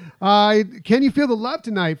 Can You Feel the Love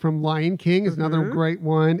Tonight from Lion King is another great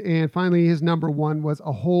one. And finally, his number 1 was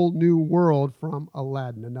A Whole New World from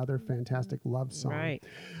Aladdin, another fantastic love song. Right.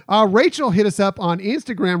 Rachel hit us up on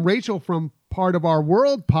Instagram. Rachel from Part of Our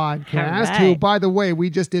World podcast, who, by the way,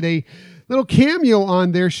 we just did a little cameo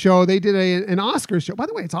on their show. They did an Oscars show. By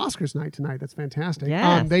the way, it's Oscars night tonight. That's fantastic.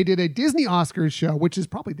 Yes. They did a Disney Oscars show, which is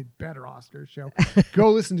probably the better Oscars show.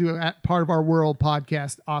 Go listen to Part of Our World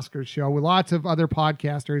podcast Oscars show with lots of other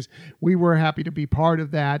podcasters. We were happy to be part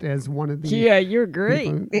of that as one of the... Yeah, you're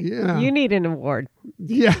great. Yeah. You need an award.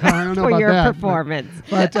 Yeah, I don't know for about your that, performance.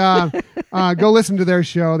 But go listen to their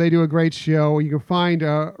show. They do a great show. You can find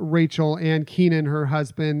Rachel and Keenan, her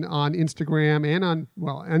husband, on Instagram and on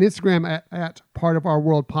Instagram at Part of Our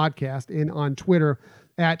World Podcast and on Twitter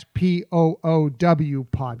at POOW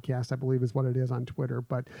Podcast, I believe is what it is on Twitter.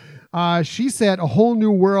 But she said A Whole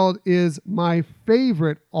New World is my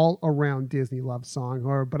favorite all-around Disney love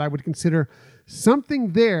song, but I would consider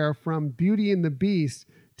Something There from Beauty and the Beast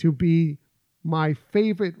to be my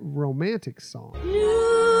favorite romantic song. New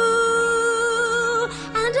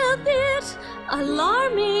and a bit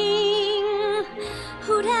alarming.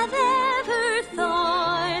 Who'd have ever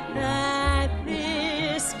thought that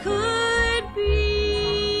this could be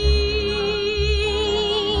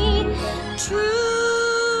true?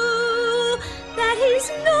 That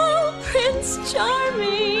he's no Prince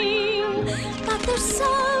Charming, but there's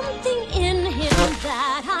something in him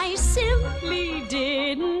that I simply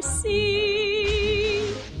didn't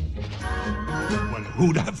see.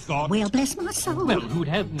 Who'd have thought? Well, bless my soul. Well, who'd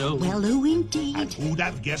have known? Well, who indeed? And who'd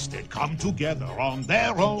have guessed it come together on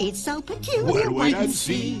their own? It's so peculiar. Well, wait and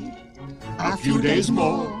see. A few days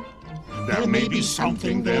more. There may be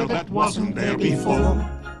something there that wasn't there before.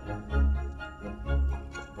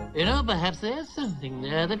 Perhaps there's something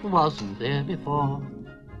there that wasn't there before.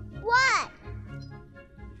 What?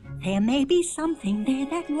 There may be something there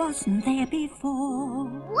that wasn't there before.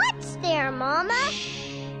 What's there, Mama?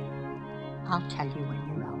 I'll tell you when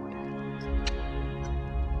you're older.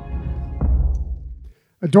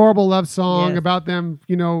 Adorable love song about them,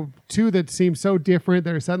 two that seem so different.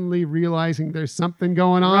 They're suddenly realizing there's something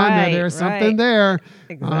going on. There's something there.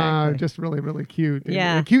 Exactly. Just really, really cute.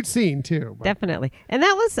 Yeah. A cute scene, too. Definitely. And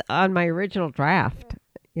that was on my original draft,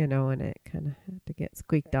 and it kind of had to get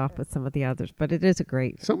squeaked off with some of the others, but it is a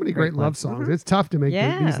great. So many great love songs. Mm-hmm. It's tough to make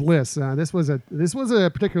these lists. This was a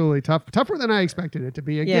particularly tougher than I expected it to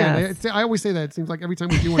be. Again, I always say that. It seems like every time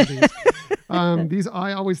we do one of these,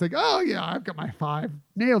 I always think, oh yeah, I've got my 5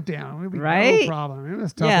 nailed down. It'll be no problem. It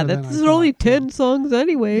was tougher yeah, than there's only 10 songs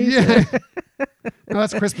anyway. Yeah, no,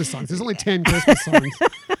 that's Christmas songs. There's only 10 Christmas songs.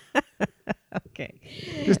 Okay,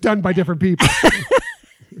 just done by different people.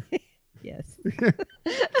 Yes.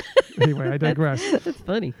 Anyway, I digress. That's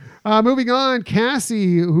funny. Moving on,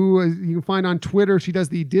 Cassie, who you can find on Twitter. She does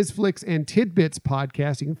the Dizflix and Tidbits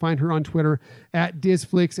podcast. You can find her on Twitter at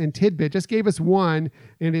Dizflix and Tidbit. Just gave us one,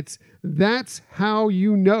 and it's That's How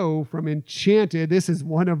You Know from Enchanted. This is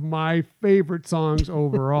one of my favorite songs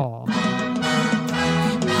overall.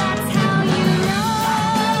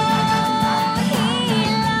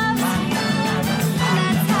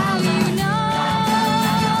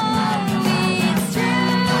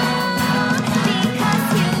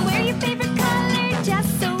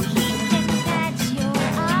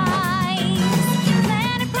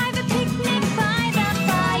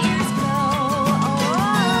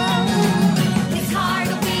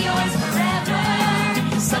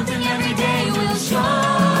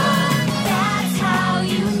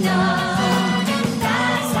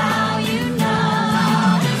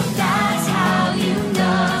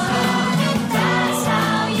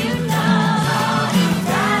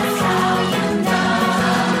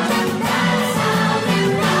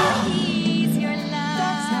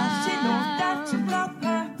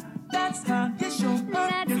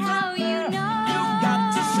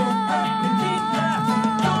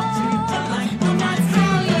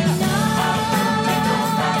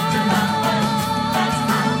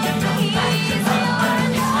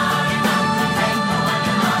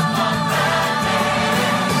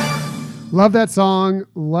 Love that song.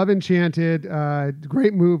 Love Enchanted.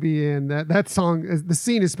 Great movie. And that song, the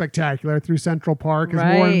scene is spectacular through Central Park as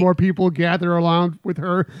more and more people gather around with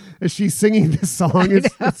her as she's singing this song.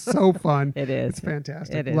 It's so fun. It is. It's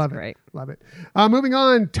fantastic. It is Love great. Love it. Moving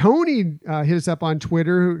on, Tony hit us up on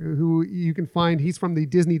Twitter, who you can find. He's from the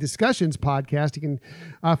Disney Discussions podcast. You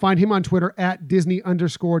can find him on Twitter at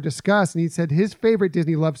Disney_discuss. And he said his favorite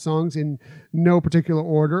Disney love songs in no particular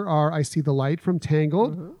order are I See the Light from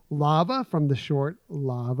Tangled, Lava from the short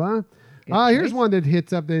Lava. Here's one that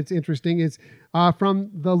hits up that's interesting. It's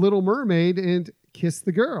from The Little Mermaid and Kiss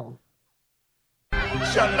the Girl.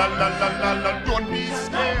 Sha-la-la-la-la-la, don't be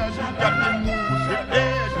scared. You got to move it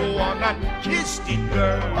there. Go on and kiss the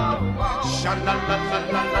girl.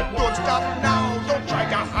 Sha-la-la-la-la-la, don't stop now. Don't try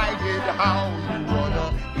to hide it how you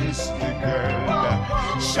wanna kiss the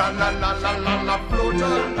girl. Sha-la-la-la-la-la, float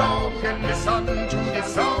along and listen to the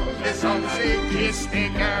song. The song say kiss the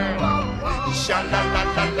girl.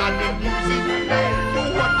 Sha-la-la-la-la, the music play. Do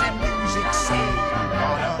what the music say. You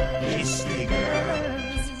gotta kiss the girl.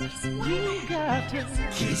 You gotta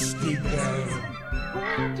kiss the girl.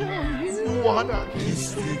 You wanna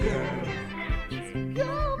kiss the girl. You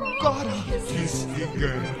gotta kiss the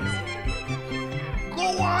girl. Go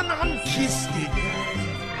on and kiss the girl.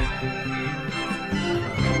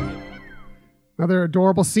 Another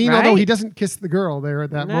adorable scene, although he doesn't kiss the girl there at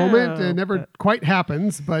that moment. It never quite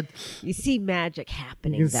happens, but you see magic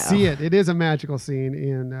happening. You can see it. It is a magical scene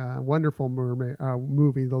in a wonderful mermaid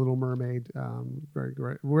movie, The Little Mermaid. Very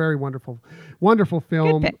great, very wonderful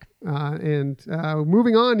film. Good pick. And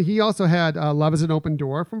moving on, he also had Love Is an Open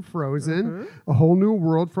Door from Frozen, A Whole New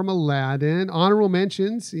World from Aladdin, honorable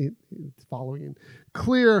mentions, following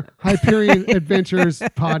clear Hyperion Adventures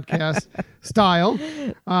podcast style.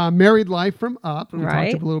 Married Life from Up. We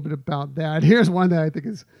talked a little bit about that. Here's one that I think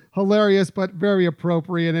is hilarious but very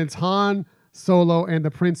appropriate. It's Han Solo and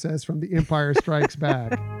the Princess from The Empire Strikes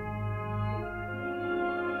Back.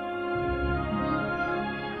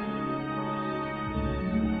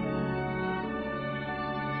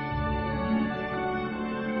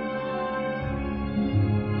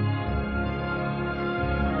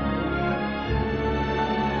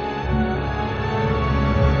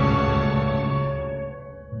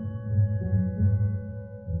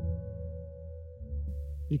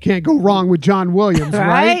 You can't go wrong with John Williams,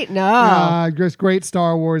 right? No. Just great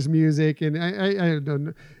Star Wars music. And I don't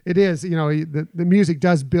know. It is, the music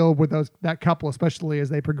does build with that couple, especially as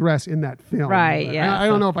they progress in that film. Right, yeah. I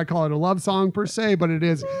don't know if I call it a love song per se, but it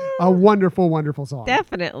is a wonderful, wonderful song.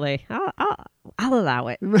 Definitely. I'll allow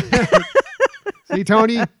it. See,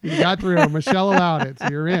 Tony, you got through. Michelle allowed it. So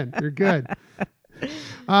you're in. You're good.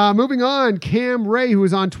 Moving on, Cam Ray, who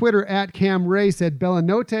is on Twitter at Cam Ray, said Bella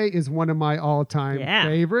Notte is one of my all-time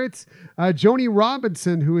favorites. Joni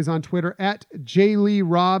Robinson, who is on Twitter at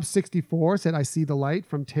JLeeRob64, said I See the Light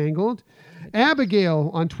from Tangled. Abigail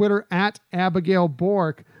on Twitter at Abigail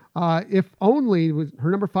Bork. If Only,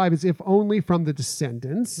 her number 5 is If Only from The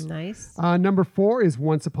Descendants. Nice. Number 4 is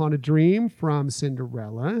Once Upon a Dream from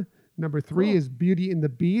Cinderella. Number 3 is Beauty and the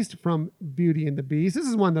Beast from Beauty and the Beast. This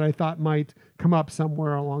is one that I thought might come up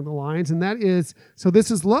somewhere along the lines, and that is So This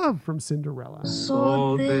Is Love from Cinderella.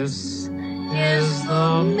 So this is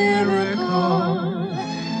the miracle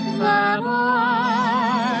that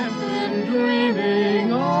I've been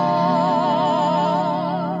dreaming of.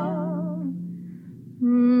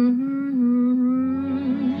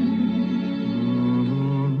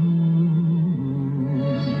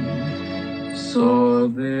 So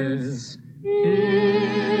this is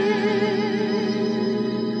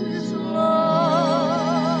love.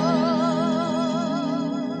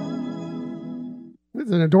 It's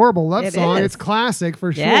an adorable love song. is. It's classic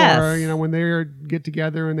for sure. Yes. You know, when they get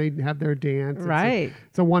together and they have their dance. Right.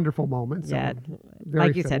 It's a wonderful moment. So Yeah. very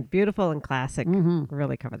Like you fitting. said, beautiful and classic.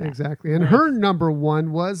 Really cover that. Exactly. And her number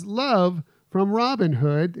 1 was Love from Robin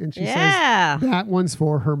Hood. And she says that one's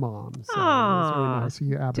for her mom. So that's really nice of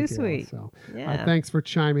you, Abigail. Too sweet. So Yeah. thanks for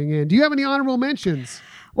chiming in. Do you have any honorable mentions?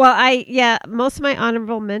 Well, most of my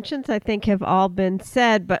honorable mentions I think have all been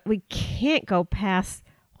said, but we can't go past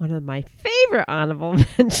one of my favorite honorable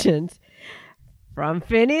mentions from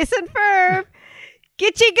Phineas and Ferb,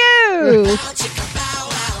 Gitchy Goo.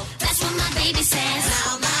 That's what my baby says.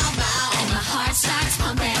 Bow, bow, bow. And my heart starts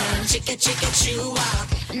pumping. Chicka, chicka, chew walk.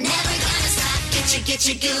 Never gonna stop.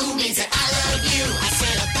 Gitchy goo means that I love you. I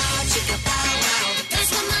said a bow, chicka, bow, wow. That's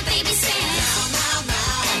what my baby says. Bow, bow,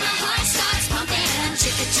 bow. And my heart starts pumping.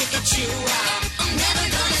 Chicka, chicka, chew walk. I'm never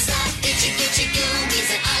gonna stop. Gitchy goo means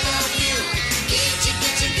that I love you. Gitchy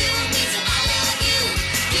goo means that I love you.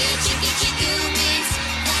 Gitchy goo means that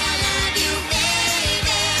I love you, baby,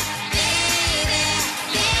 baby, baby.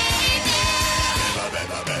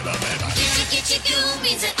 Gitchy goo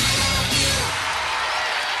means that I love you.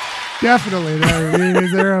 Definitely. I mean,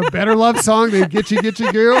 is there a better love song than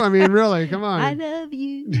Gitchy Goo? I mean, really, come on. I love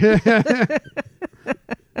you.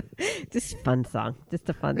 Just fun song. Just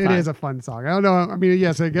a fun song. It is a fun song. I don't know. I mean,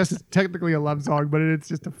 yes, I guess it's technically a love song, but it's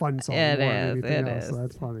just a fun song. It more than is, anything it else. is. So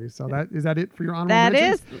that's funny. So is that it for your honorable That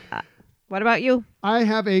mentions? is. What about you? I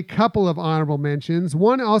have a couple of honorable mentions.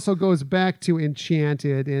 One also goes back to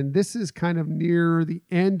Enchanted, and this is kind of near the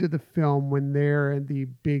end of the film when they're in the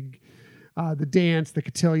big, the dance, the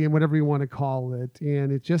cotillion, whatever you want to call it.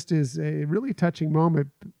 And it just is a really touching moment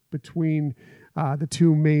between the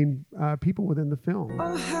two main people within the film.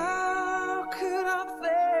 Oh, how could I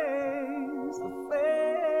face the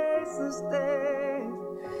faceless days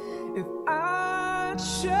if I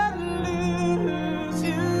should lose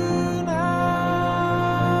you now?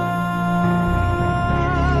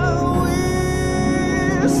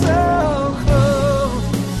 We're so close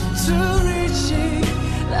to reaching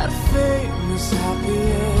that famous happy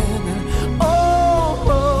ending.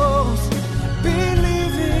 Almost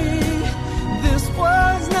believing this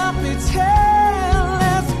was not pretend.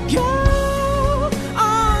 Let's go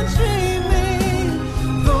on dreaming,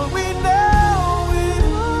 though we know it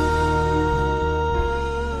all.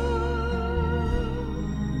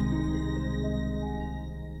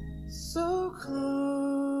 So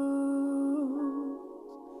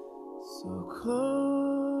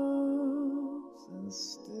close and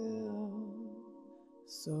still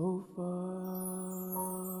so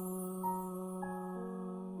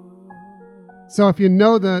So if you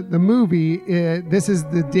know the movie, this is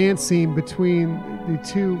the dance scene between the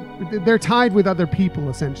two. They're tied with other people,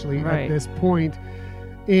 essentially, at this point,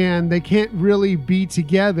 and they can't really be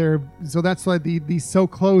together. So that's why the so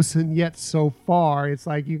close and yet so far. It's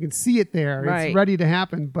like you can see it there. Right. It's ready to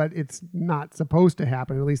happen, but it's not supposed to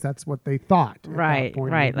happen. At least that's what they thought. At Right, that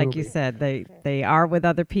point right. in the Like you movie. said, they are with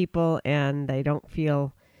other people and they don't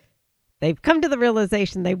feel. They've come to the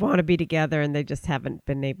realization they want to be together and they just haven't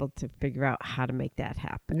been able to figure out how to make that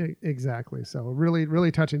happen. Yeah, exactly. So really,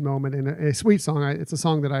 really touching moment and a sweet song. It's a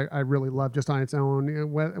song that I really love just on its own.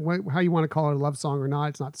 How you want to call it a love song or not,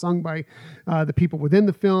 it's not sung by the people within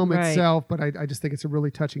the film itself, but I just think it's a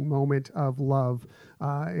really touching moment of love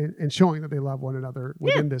and showing that they love one another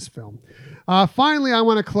within this film. Finally, I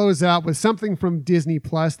want to close out with something from Disney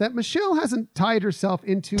Plus that Michelle hasn't tied herself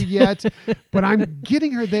into yet, but I'm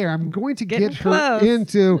getting her there. I'm going to get her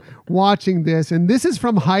into watching this. And this is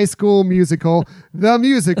from High School Musical, the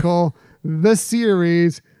musical, the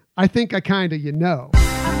series. I Think I Kinda You Know.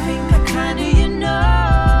 I think I kinda you know.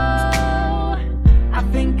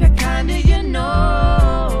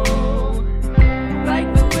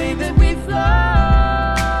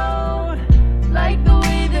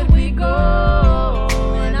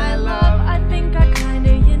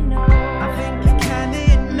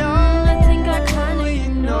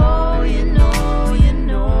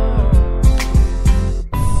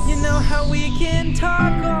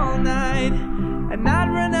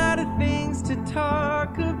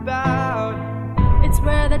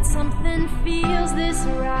 that something feels this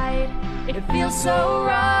right. It feels so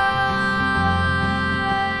right.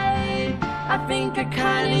 I think I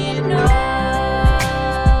kinda you know.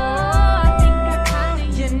 I think I kinda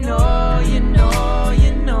you know.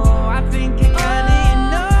 I think I kinda you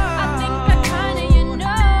know. I think I kinda you know.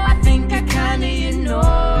 I think I kinda you know.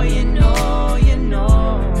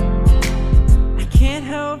 I can't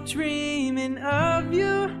help dreaming of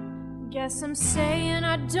you. Guess I'm saying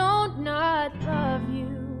I don't not love you.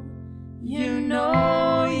 You know.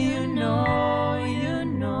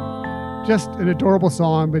 Just an adorable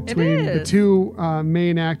song between the two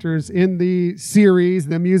main actors in the series,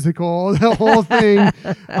 the musical, the whole thing.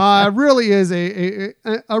 Really is a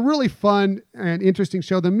really fun and interesting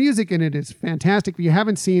show. The music in it is fantastic. If you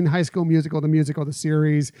haven't seen High School Musical, the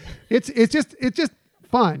series, it's just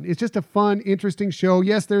fun. It's just a fun, interesting show.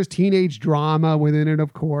 Yes, there's teenage drama within it,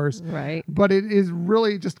 of course. Right. But it is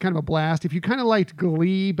really just kind of a blast. If you kind of liked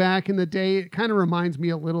Glee back in the day, it kind of reminds me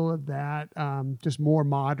a little of that, just more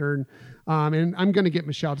modern. And I'm going to get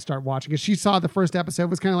Michelle to start watching it. She saw the first episode,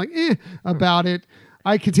 was kind of like, about it.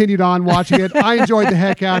 I continued on watching it. I enjoyed the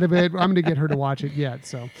heck out of it. I'm going to get her to watch it yet.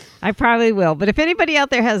 So I probably will. But if anybody out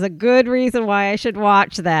there has a good reason why I should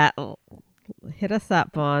watch that, hit us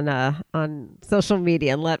up on social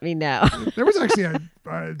media and let me know. There was actually a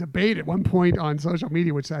debate at one point on social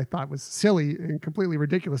media, which I thought was silly and completely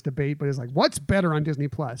ridiculous debate, but it's like, what's better on Disney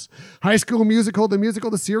Plus? High School Musical,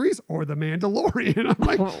 the series, or The Mandalorian? I'm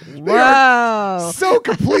like, they are so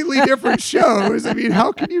completely different shows. I mean,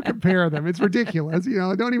 how can you compare them? It's ridiculous.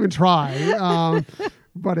 Don't even try.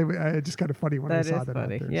 But it's just kind of funny when I saw that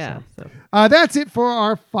funny. out there. Yeah. So. That's it for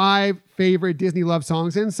our 5 favorite Disney love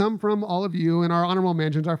songs, and some from all of you, and our honorable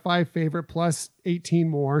mentions, our 5 favorite plus 18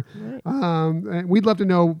 more. Right. And we'd love to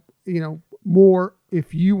know, more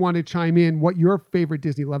if you want to chime in what your favorite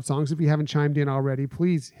Disney love songs. If you haven't chimed in already,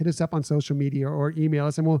 please hit us up on social media or email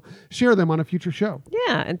us, and we'll share them on a future show.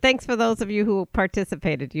 Yeah, and thanks for those of you who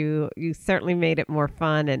participated. You certainly made it more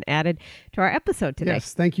fun and added to our episode today.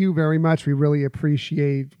 Yes, thank you very much. We really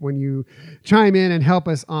appreciate when you chime in and help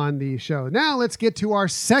us on the show. Now let's get to our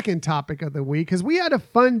second topic of the week, because we had a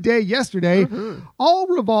fun day yesterday, all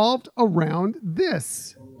revolved around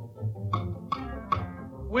this.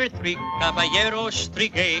 We're 3 caballeros, 3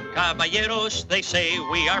 gay caballeros. They say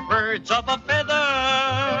we are birds of a feather.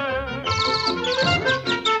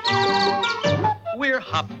 We're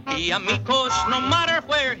happy amigos, no matter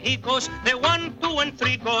where he goes. The 1, 2, and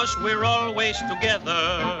 3 goes, we're always together.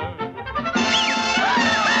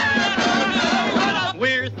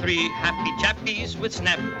 We're 3 happy chappies with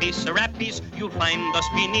snappy serappies. You'll find us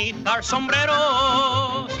beneath our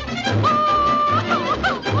sombreros.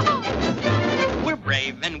 We're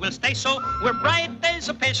brave and we'll stay so. We're bright as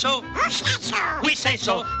a peso. We say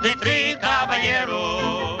so, the 3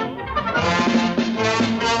 caballeros.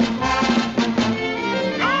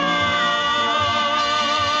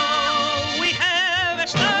 We have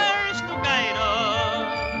stars to guide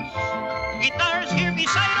us. Guitars here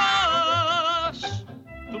beside us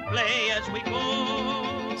to play as we go.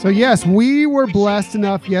 So yes, we were blessed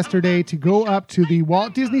enough yesterday to go up to the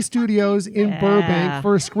Walt Disney Studios in Burbank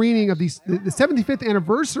for a screening of the 75th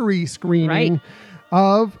anniversary screening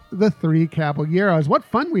of the 3 Caballeros. What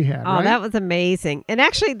fun we had, right? That was amazing. And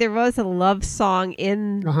actually, there was a love song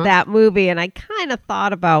in that movie, and I kind of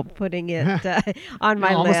thought about putting it on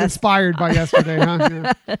my list. Almost inspired by yesterday,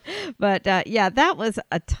 huh? Yeah. But that was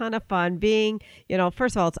a ton of fun. Being,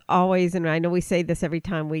 first of all, it's always, and I know we say this every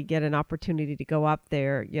time we get an opportunity to go up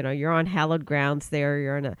there, you're on hallowed grounds there.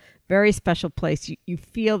 You're in a very special place. You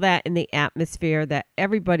feel that in the atmosphere, that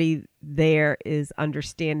everybody there is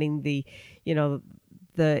understanding the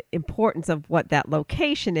importance of what that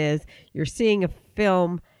location is. You're seeing a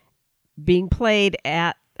film being played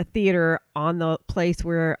at a theater on the place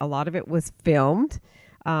where a lot of it was filmed.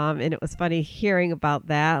 And it was funny hearing about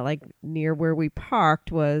that. Like near where we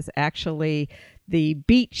parked was actually the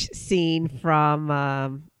beach scene from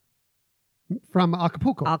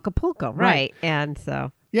Acapulco. Acapulco, right. And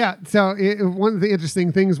so... Yeah, so one of the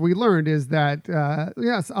interesting things we learned is that,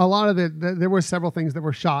 yes, a lot of there were several things that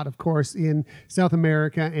were shot, of course, in South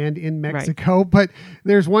America and in Mexico. But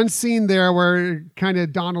there's one scene there where kind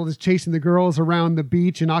of Donald is chasing the girls around the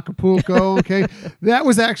beach in Acapulco, okay? That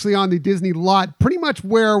was actually on the Disney lot, pretty much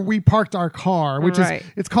where we parked our car, which is,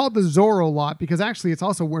 it's called the Zorro lot, because actually it's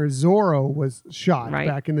also where Zorro was shot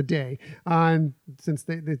back in the day. And since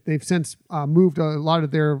they've since moved a lot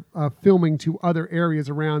of their filming to other areas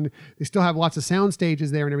around. They still have lots of sound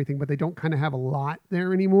stages there and everything, but they don't kind of have a lot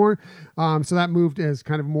there anymore. So that moved as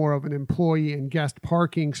kind of more of an employee and guest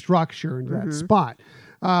parking structure into that spot.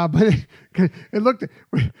 But it looked,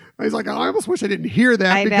 I was like, I almost wish I didn't hear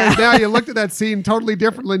that because now you looked at that scene totally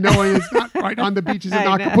differently, knowing it's not right on the beaches in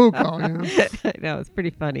Acapulco. You know? I know, it's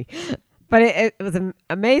pretty funny. But it was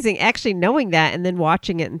amazing actually knowing that and then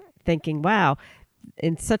watching it and thinking, wow,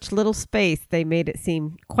 in such little space, they made it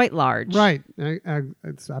seem quite large. Right.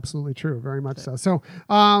 It's absolutely true. Very much so. So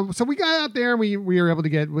we got out there and we were able to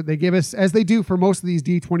get what they give us, as they do for most of these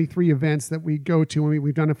D23 events that we go to. And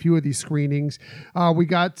we've done a few of these screenings. We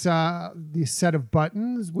got the set of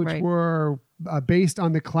buttons, which were based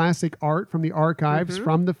on the classic art from the archives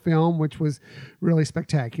from the film, which was really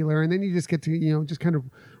spectacular. And then you just get to, just kind of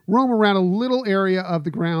roam around a little area of the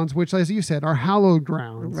grounds, which, as you said, are hallowed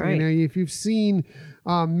grounds. Right. If you've seen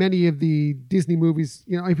many of the Disney movies,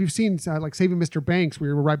 if you've seen like Saving Mr. Banks,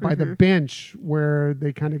 we were right by the bench where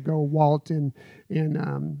they kind of go Walt and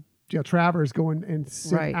Travers go and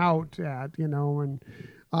sit out at,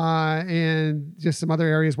 and just some other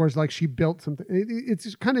areas where it's like she built something. It's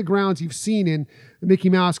just kind of grounds you've seen in the Mickey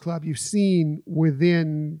Mouse Club, you've seen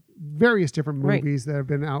within various different movies that have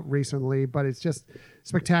been out recently, but it's just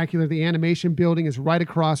spectacular. The animation building is right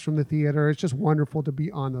across from the theater. It's just wonderful to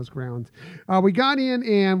be on those grounds. We got in,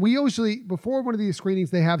 and we usually, before one of these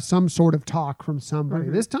screenings, they have some sort of talk from somebody.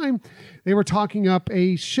 This time, they were talking up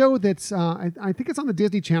a show that's, I think it's on the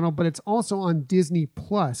Disney Channel, but it's also on Disney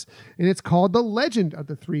Plus, and it's called The Legend of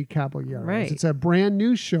the Three Caballeros. Right. It's a brand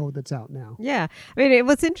new show that's out now. Yeah. I mean, it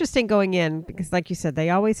was interesting going in because, like you said,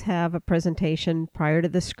 they always have a presentation prior to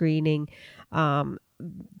the screening.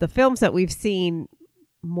 The films that we've seen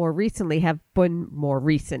more recently have been more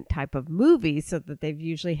recent type of movies, so that they've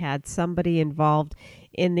usually had somebody involved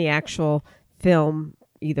in the actual film,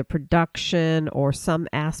 either production or some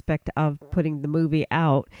aspect of putting the movie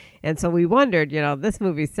out. And so we wondered, this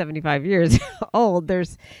movie is 75 years old.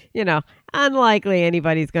 There's, unlikely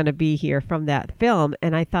anybody's going to be here from that film.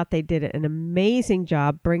 And I thought they did an amazing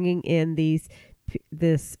job bringing in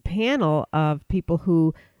this panel of people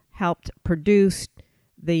who helped produce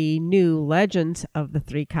the new Legends of the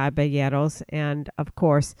Three Caballeros, and of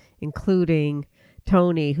course, including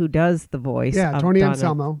Tony, who does the voice of Tony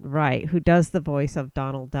Anselmo. Right, who does the voice of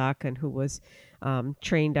Donald Duck and who was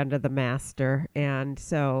trained under the master. And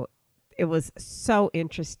so it was so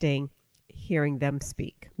interesting hearing them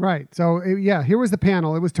speak. Right. So, here was the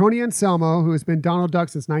panel. It was Tony Anselmo, who has been Donald Duck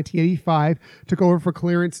since 1985, took over for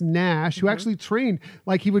Clarence Nash, who actually trained,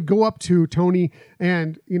 like he would go up to Tony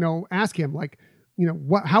and, ask him, like,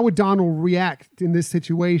 how would Donald react in this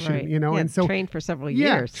situation? Right. And so trained for several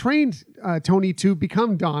years. Trained Tony to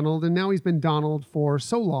become Donald, and now he's been Donald for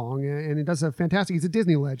so long, and he does he's a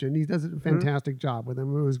Disney legend. He does a fantastic job with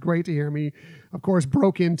him. It was great to hear him. He, of course,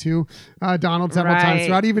 broke into Donald several times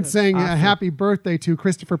throughout, even saying happy birthday to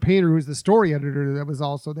Christopher Painter, who's the story editor that was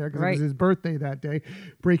also there because it was his birthday that day,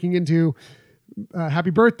 breaking into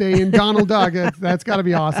happy birthday in Donald Duck. That's got to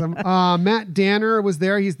be awesome. Matt Danner was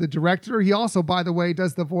there. He's the director. He also, by the way,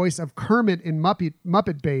 does the voice of Kermit in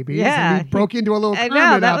Muppet Babies. Yeah. And he broke into a little Kermit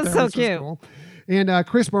that out was there, so cute. Cool. And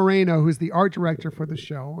Chris Moreno, who's the art director for the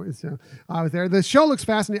show, I was there. The show looks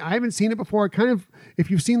fascinating. I haven't seen it before. It kind of, if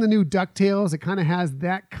you've seen the new DuckTales, it kind of has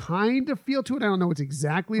that kind of feel to it. I don't know it's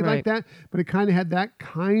exactly like that, but it kind of had that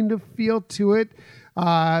kind of feel to it.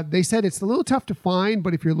 They said it's a little tough to find,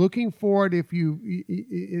 but if you're looking for it, you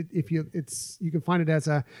can find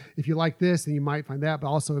it if you like this, then you might find that. But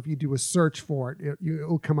also, if you do a search for it,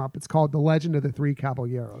 it'll come up. It's called The Legend of the Three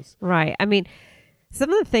Caballeros. Right. I mean, some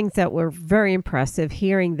of the things that were very impressive,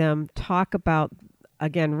 hearing them talk about,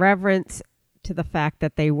 again, reverence to the fact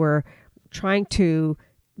that they were trying to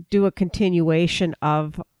do a continuation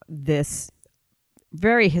of this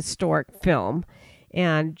very historic film.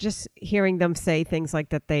 And just hearing them say things like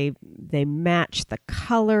that they matched the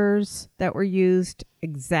colors that were used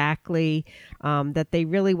exactly, that they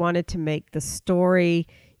really wanted to make the story,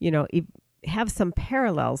 have some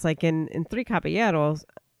parallels. Like in Three Caballeros,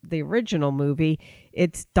 the original movie,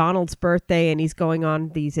 it's Donald's birthday and he's going on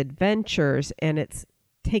these adventures, and it's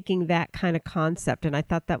taking that kind of concept. And I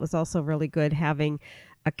thought that was also really good, having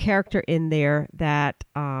a character in there that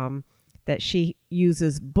she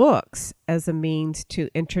uses books as a means to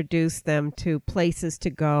introduce them to places to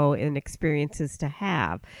go and experiences to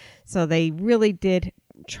have. So they really did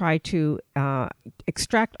try to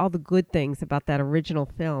extract all the good things about that original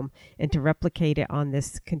film and to replicate it on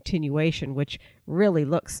this continuation, which really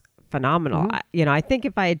looks phenomenal. I think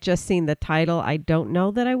if I had just seen the title, I don't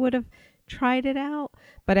know that I would have tried it out.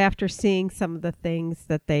 But after seeing some of the things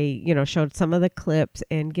that they, showed some of the clips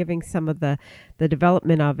and giving some of the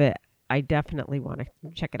development of it, I definitely want to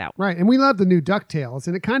check it out. Right. And we love the new DuckTales,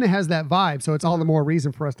 and it kind of has that vibe. So it's all the more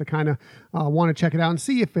reason for us to kind of want to check it out and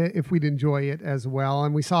see if we'd enjoy it as well.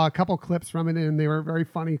 And we saw a couple clips from it, and they were very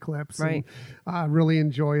funny clips, right? And, really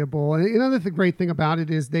enjoyable. And another great thing about it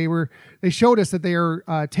is they showed us that they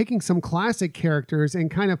are taking some classic characters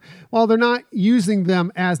and kind of, while they're not using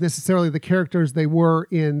them as necessarily the characters they were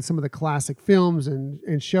in some of the classic films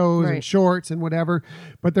and shows and shorts and whatever,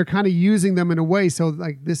 but they're kind of using them in a way so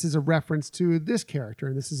like this is a reference to this character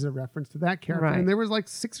and this is a reference to that character. And there was like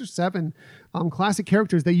 6 or 7 classic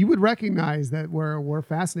characters that you would recognize that were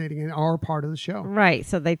fascinating and are part of the show. Right.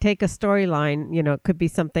 So they take a storyline, it could be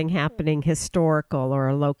something happening historical or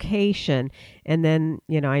a location. And then,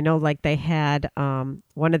 I know like they had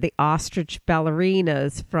one of the ostrich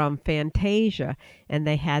ballerinas from Fantasia, and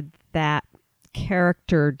they had that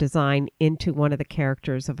character design into one of the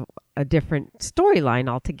characters of a different storyline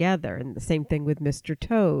altogether. And the same thing with Mr.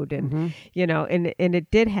 Toad. And, and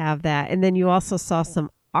it did have that. And then you also saw some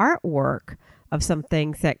artwork of some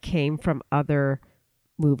things that came from other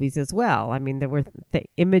movies as well. I mean, there were the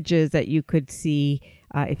images that you could see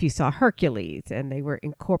if you saw Hercules, and they were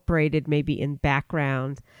incorporated maybe in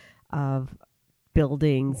backgrounds of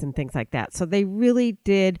buildings and things like that. So they really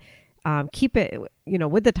did keep it,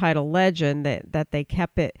 with the title Legend, that they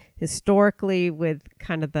kept it historically with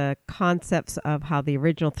kind of the concepts of how the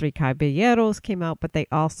original Three Caballeros came out, but they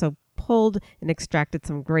also pulled and extracted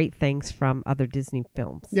some great things from other Disney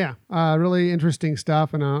films. Yeah, really interesting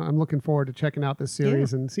stuff, and I'm looking forward to checking out this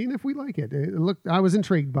series and seeing if we like it. I was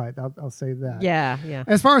intrigued by it. I'll say that. Yeah.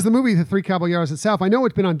 As far as the movie, The Three Caballeros itself, I know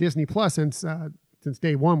it's been on Disney Plus since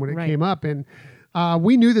day one when it came up, and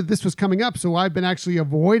we knew that this was coming up, so I've been actually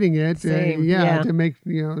avoiding it. To make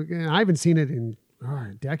I haven't seen it in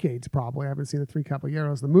decades probably. I haven't seen The Three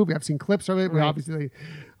Caballeros, the movie. I've seen clips of it. We obviously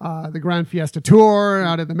the Grand Fiesta Tour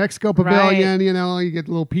out at the Mexico Pavilion. You get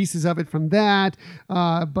little pieces of it from that.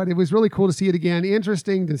 But it was really cool to see it again.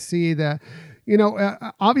 Interesting to see that.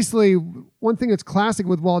 Obviously, one thing that's classic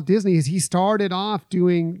with Walt Disney is he started off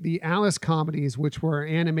doing the Alice comedies, which were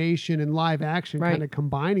animation and live action, kind of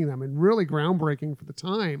combining them, and really groundbreaking for the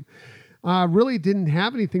time. Really didn't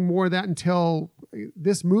have anything more of that until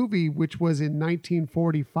this movie, which was in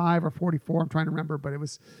 1945 or 44. I'm trying to remember, but it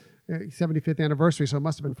was 75th anniversary, so it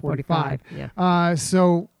must have been 45. Yeah.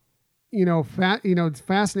 It's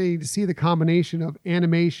fascinating to see the combination of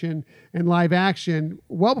animation and live action.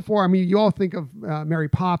 Well before, you all think of Mary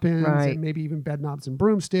Poppins and maybe even Bedknobs and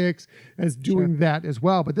Broomsticks as doing that as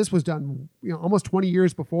well. But this was done, almost 20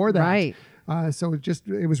 years before that. Right. So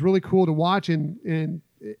it was really cool to watch, and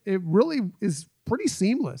it really is pretty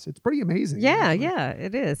seamless. It's pretty amazing. Yeah,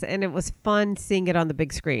 it is. And it was fun seeing it on the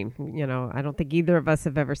big screen. I don't think either of us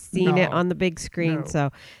have ever seen it on the big screen.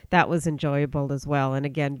 So that was enjoyable as well. And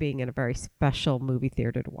again, being in a very special movie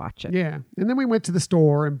theater to watch it. Yeah. And then we went to the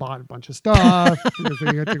store and bought a bunch of stuff.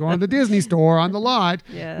 You have to go on the Disney store on the lot.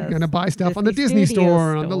 Yes. You're going to buy stuff on the Disney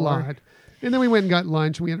store on the lot. And then we went and got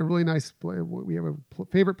lunch. We had a really nice, we have a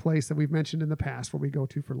favorite place that we've mentioned in the past where we go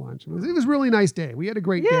to for lunch. It was a really nice day. We had a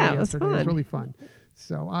great day yesterday. It was really fun.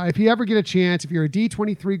 So if you ever get a chance, if you're a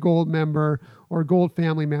D23 Gold member or a Gold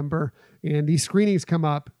family member and these screenings come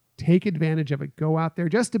up, take advantage of it. Go out there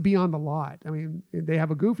just to be on the lot. They have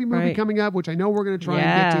a Goofy movie coming up, which I know we're going to try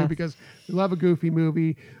and get to because we love a Goofy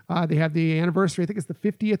movie. They have the anniversary. I think it's the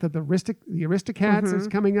 50th of the Aristocats is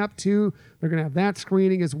coming up too. They're going to have that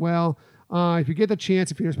screening as well. If you get the chance,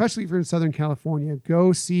 especially if you're in Southern California,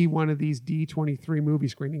 go see one of these D23 movie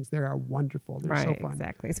screenings. They are wonderful. They're so fun.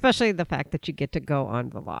 Exactly. Especially the fact that you get to go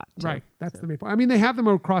on the lot. Too. Right. That's the main point. They have them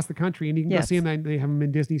across the country, and you can go see them. They have them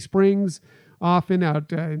in Disney Springs, often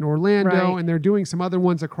out in Orlando, and they're doing some other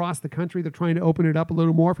ones across the country. They're trying to open it up a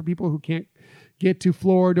little more for people who can't get to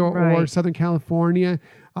Florida or Southern California.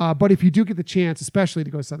 But if you do get the chance, especially to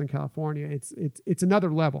go to Southern California, it's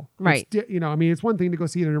another level. Right. It's one thing to go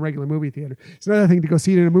see it in a regular movie theater. It's another thing to go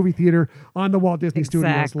see it in a movie theater on the Walt Disney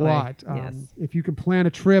Studios lot. If you can plan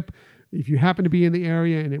a trip, if you happen to be in the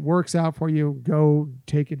area and it works out for you, go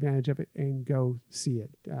take advantage of it and go see it.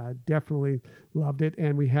 Definitely loved it.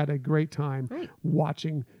 And we had a great time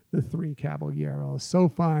watching The Three Caballeros. So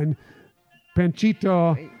fun.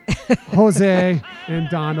 Panchito, Jose, and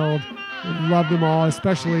Donald. Love them all,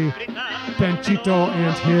 especially Panchito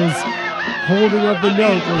and his holding of the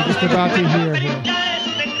note we're just about to hear here.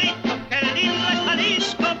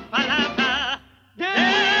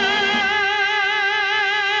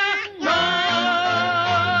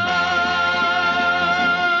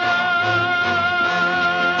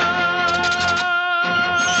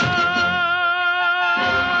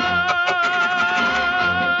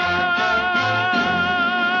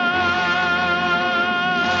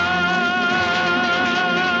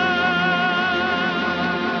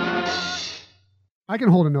 can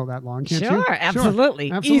hold a note that long, can't you? Sure,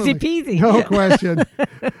 absolutely. Easy peasy. No question.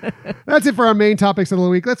 That's it for our main topics of the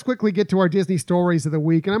week. Let's quickly get to our Disney stories of the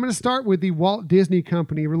week. And I'm going to start with the Walt Disney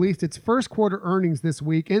Company released its first quarter earnings this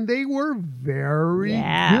week, and they were very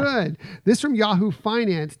good. This from Yahoo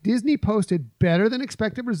Finance. Disney posted better than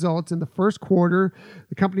expected results in the first quarter,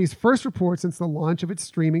 the company's first report since the launch of its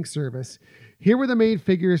streaming service. Here were the main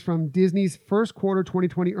figures from Disney's first quarter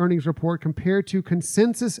 2020 earnings report compared to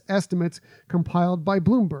consensus estimates compiled by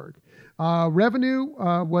Bloomberg. Revenue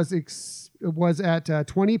was at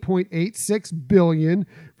 $20.86 billion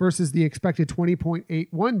versus the expected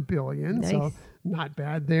 $20.81 billion. Nice. So not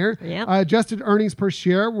bad there. Yep. Adjusted earnings per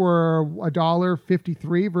share were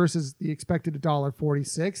 $1.53 versus the expected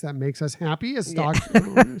 $1.46. That makes us happy as stock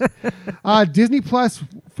owners. Disney Plus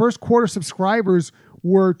first quarter subscribers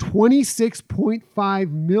were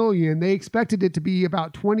 26.5 million. They expected it to be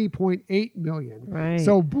about 20.8 million. Right.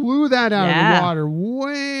 So blew that out of the water.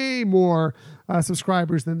 Way more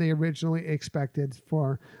subscribers than they originally expected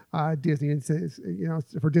for Disney. It says,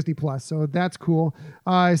 for Disney Plus. So that's cool.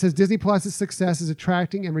 It says Disney Plus's success is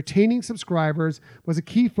attracting and retaining subscribers was a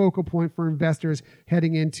key focal point for investors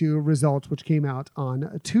heading into results, which came out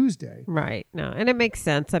on Tuesday. Right. No, and it makes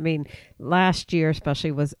sense. I mean, last year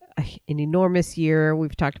especially was an enormous year.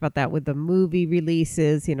 We've talked about that with the movie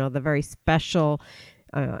releases, the very special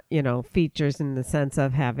features in the sense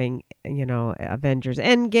of having, Avengers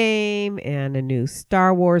Endgame and a new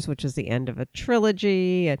Star Wars, which is the end of a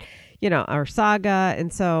trilogy and, our saga.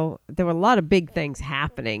 And so there were a lot of big things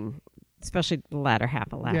happening, especially the latter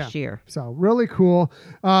half of last year. So really cool.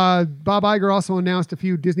 Bob Iger also announced a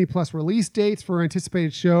few Disney Plus release dates for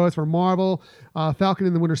anticipated shows for Marvel. Falcon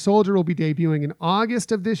and the Winter Soldier will be debuting in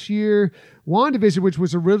August of this year. WandaVision, which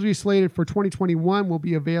was originally slated for 2021, will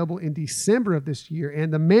be available in December of this year.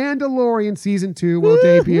 And The Mandalorian Season 2 will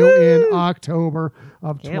debut in October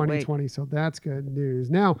of 2020. So that's good news.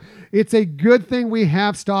 Now, it's a good thing we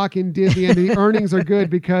have stock in Disney and the earnings are good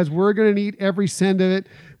because we're going to need every cent of it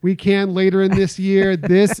we can later in this year.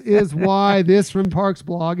 This is why this from Parks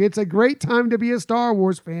Blog. It's a great time to be a Star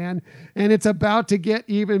Wars fan, and it's about to get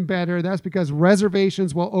even better. That's because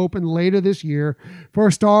reservations will open later this year for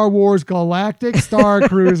Star Wars Galactic Star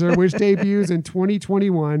Cruiser, which debuts in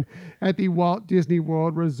 2021 at the Walt Disney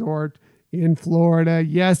World Resort in Florida.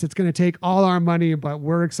 Yes, it's going to take all our money, but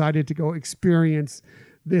we're excited to go experience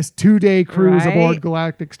this 2-day cruise aboard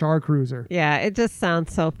Galactic Star Cruiser. Yeah, it just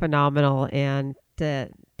sounds so phenomenal. And to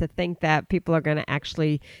think that people are going to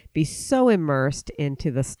actually be so immersed into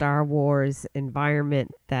the Star Wars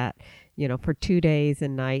environment that, for 2 days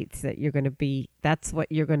and nights that that's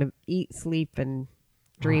what you're going to eat, sleep, and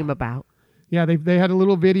dream about. Yeah, they had a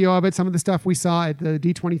little video of it. Some of the stuff we saw at the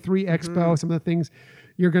D23 Expo, some of the things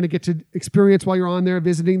you're going to get to experience while you're on there,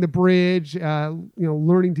 visiting the bridge,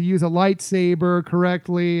 learning to use a lightsaber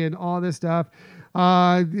correctly and all this stuff.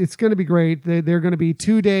 It's going to be great. They're going to be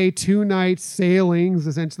 2-day, 2-night sailings,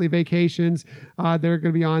 essentially vacations. They're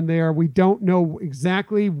going to be on there. We don't know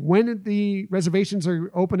exactly when the reservations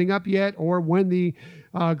are opening up yet or when the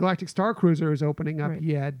Galactic Star Cruiser is opening up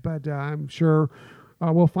yet, but I'm sure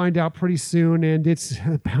we'll find out pretty soon, and it's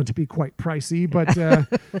bound to be quite pricey, but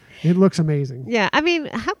it looks amazing. Yeah, I mean,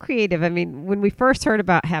 how creative. I mean, when we first heard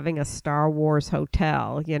about having a Star Wars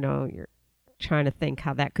hotel, you're trying to think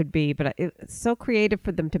how that could be, but it's so creative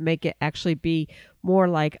for them to make it actually be more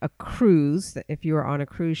like a cruise. If you're on a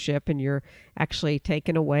cruise ship and you're actually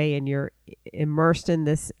taken away and you're immersed in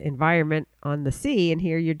this environment on the sea, and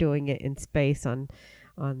here you're doing it in space on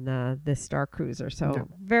this Star Cruiser. So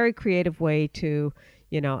very creative way to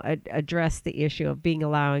address the issue of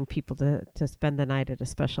allowing people to spend the night at a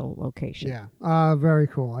special location. Yeah, very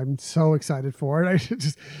cool. I'm so excited for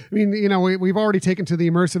it. We've already taken to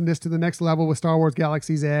the immersiveness to the next level with Star Wars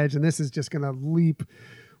Galaxy's Edge, and this is just going to leap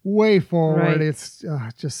way forward. Right. It's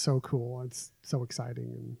just so cool. It's so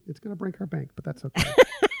exciting, and it's going to break our bank, but that's okay.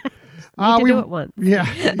 We do it once. Yeah,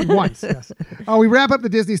 once, yes. We wrap up the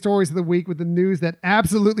Disney stories of the week with the news that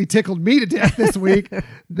absolutely tickled me to death this week.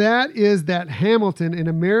 That is that Hamilton, an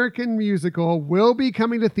American musical, will be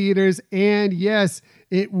coming to theaters, and yes,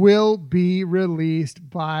 it will be released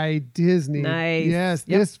by Disney. Nice. Yes,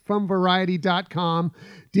 this from Variety.com.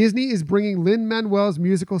 Disney is bringing Lin-Manuel's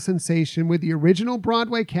musical sensation with the original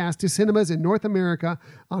Broadway cast to cinemas in North America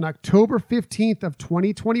on October 15th of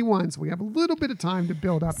 2021. So we have a little bit of time to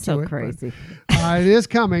build up to it. So crazy. It is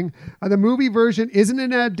coming. The movie version isn't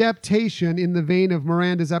an adaptation in the vein of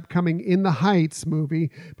Miranda's upcoming In the Heights movie,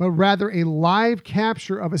 but rather a live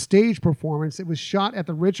capture of a stage performance. It was shot at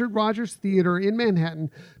the Richard Rogers Theater in Manhattan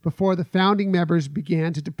written before the founding members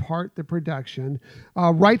began to depart the production.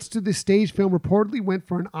 Rights to the stage film reportedly went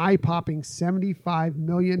for an eye-popping $75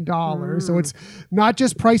 million. So it's not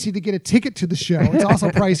just pricey to get a ticket to the show. It's also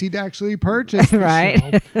pricey to actually purchase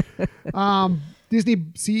the show. Disney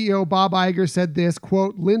CEO Bob Iger said this,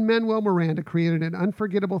 quote, Lin-Manuel Miranda created an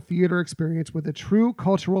unforgettable theater experience with a true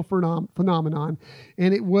cultural phenomenon,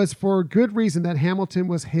 and it was for good reason that Hamilton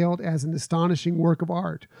was hailed as an astonishing work of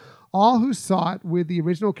art. All who saw it with the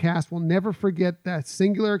original cast will never forget that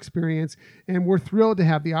singular experience, and we're thrilled to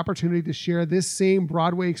have the opportunity to share this same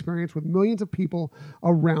Broadway experience with millions of people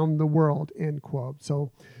around the world, end quote.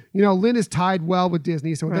 So, you know, Lin is tied well with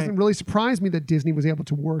Disney, so it doesn't really surprise me that Disney was able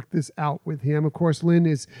to work this out with him. Of course, Lin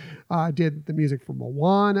did the music for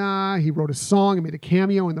Moana. He wrote a song and made a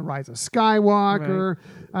cameo in The Rise of Skywalker.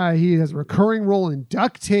 He has a recurring role in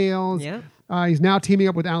DuckTales. Yeah. He's now teaming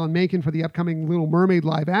up with Alan Menken for the upcoming Little Mermaid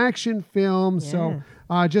live action film. Yeah.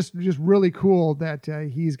 So just really cool that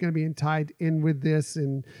he's going to be tied in with this.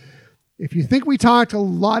 And if you think we talked a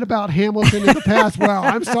lot about Hamilton in the past, well,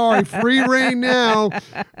 I'm sorry, free reign now.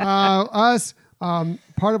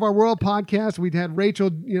 Part of our World podcast, we'd had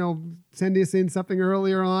Rachel, send us in something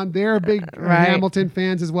earlier on. They're big Hamilton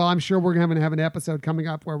fans as well. I'm sure we're going to have an episode coming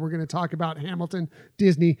up where we're going to talk about Hamilton,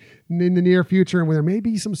 Disney in the near future, and where there may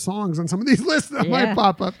be some songs on some of these lists that might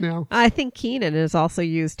pop up now. I think Keenan has also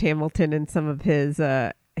used Hamilton in some of his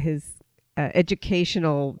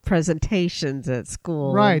educational presentations at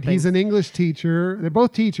school. Right. He's an English teacher. They're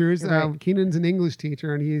both teachers. Keenan's an English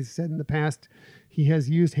teacher, and he's said in the past he has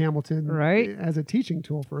used Hamilton as a teaching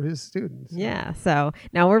tool for his students. Yeah. So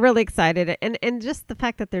now we're really excited. And just the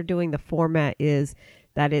fact that they're doing the format is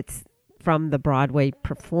that it's from the Broadway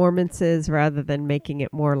performances rather than making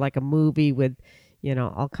it more like a movie with,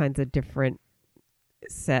 all kinds of different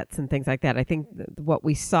sets and things like that. I think what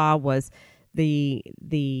we saw was the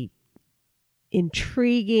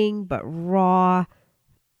intriguing but raw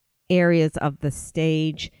areas of the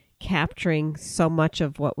stage capturing so much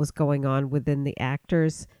of what was going on within the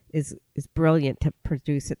actors is brilliant to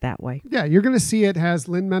produce it that way. Yeah, you're going to see it as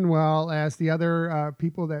Lin-Manuel, as the other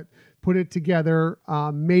people that put it together,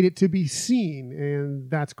 made it to be seen, and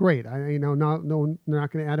that's great. They're not going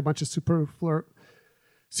to add a bunch of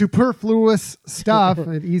superfluous stuff,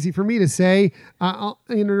 easy for me to say, in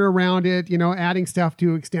and around it, adding stuff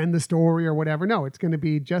to extend the story or whatever. No, it's going to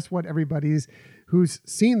be just what everybody's who's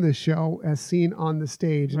seen the show has seen on the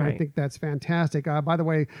stage. And I think that's fantastic. By the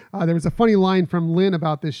way, there was a funny line from Lin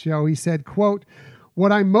about this show. He said, quote,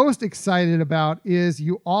 "What I'm most excited about is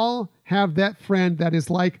you all have that friend that is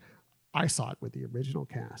like, I saw it with the original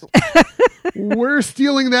cast." We're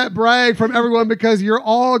stealing that brag from everyone because you're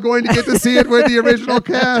all going to get to see it with the original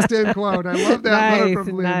cast, end quote. I love that letter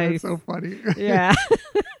from Lin. That's so funny. Yeah.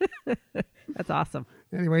 That's awesome.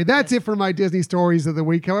 Anyway, that's it for my Disney stories of the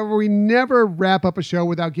week. However, we never wrap up a show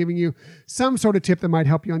without giving you some sort of tip that might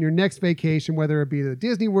help you on your next vacation, whether it be to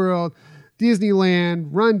Disney World, Disneyland,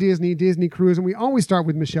 Run Disney, Disney Cruise. And we always start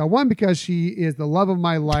with Michelle. One, because she is the love of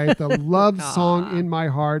my life, the love song in my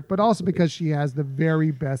heart, but also because she has the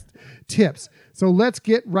very best tips. So let's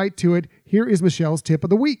get right to it. Here is Michelle's tip of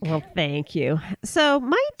the week. Well, thank you. So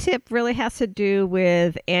my tip really has to do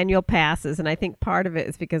with annual passes. And I think part of it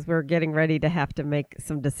is because we're getting ready to have to make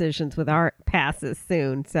some decisions with our passes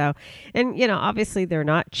soon. So, and obviously they're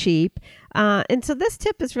not cheap. And so this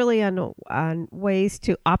tip is really on ways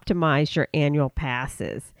to optimize your annual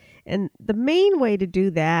passes. And the main way to do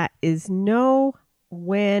that is know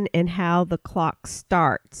when and how the clock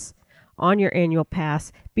starts on your annual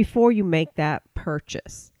pass before you make that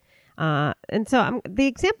purchase. And so the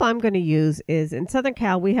example I'm going to use is in Southern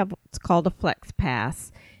Cal, we have what's called a Flex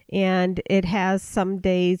Pass. And it has some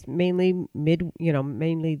days, mainly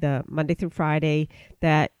the Monday through Friday,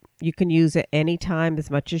 that you can use at any time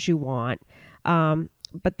as much as you want.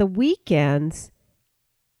 But the weekends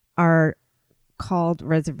are called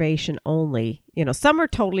reservation only. Some are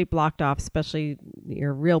totally blocked off, especially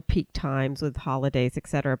your real peak times with holidays,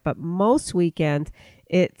 etc. But most weekends,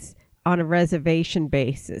 it's on a reservation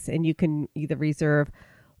basis, and you can either reserve,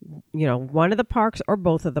 one of the parks or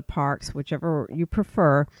both of the parks, whichever you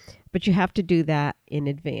prefer, but you have to do that in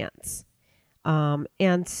advance.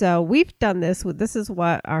 And so we've done this this is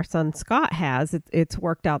what our son Scott has. It's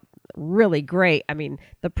worked out really great. I mean,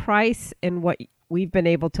 the price and what we've been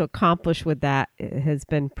able to accomplish with that has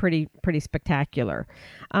been pretty spectacular.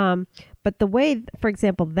 But the way, for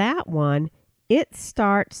example, that one, it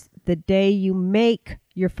starts the day you make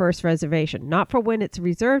your first reservation, not for when it's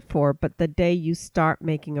reserved for, but the day you start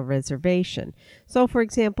making a reservation. So, for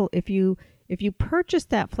example, if you purchase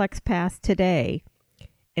that Flex Pass today,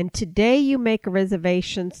 and today you make a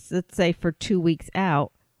reservation, let's say for 2 weeks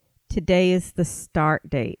out, today is the start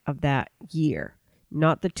date of that year,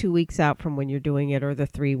 not the 2 weeks out from when you're doing it or the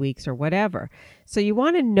 3 weeks or whatever. So you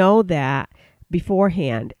want to know that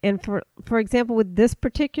beforehand. And for example, with this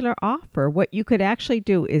particular offer, what you could actually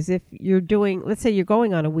do is if you're doing, let's say you're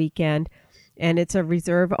going on a weekend and it's a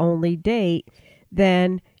reserve only date,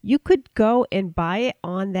 then you could go and buy it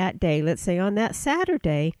on that day, let's say on that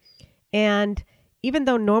Saturday. And even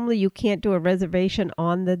though normally you can't do a reservation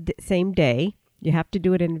on the same day, you have to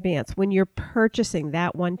do it in advance. When you're purchasing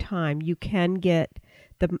that one time, you can get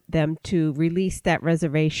them to release that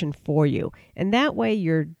reservation for you. And that way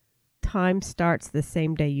your time starts the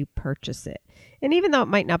same day you purchase it. And even though it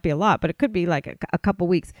might not be a lot, but it could be like a couple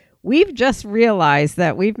weeks. We've just realized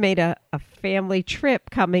that we've made a family trip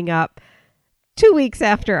coming up 2 weeks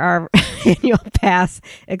after our annual pass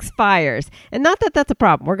expires. And not that that's a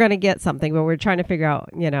problem. We're going to get something, but we're trying to figure out,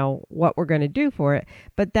 what we're going to do for it.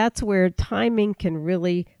 But that's where timing can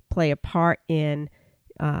really play a part in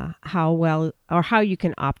how well or how you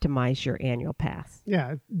can optimize your annual pass.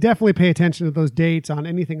 Yeah, definitely pay attention to those dates on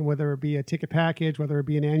anything, whether it be a ticket package, whether it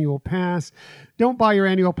be an annual pass. Don't buy your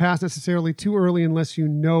annual pass necessarily too early unless you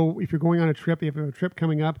know if you're going on a trip, if you have a trip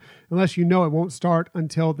coming up, unless you know it won't start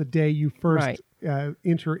until the day you first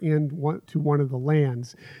enter to one of the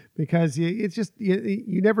lands, because it's just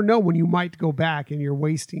you never know when you might go back and you're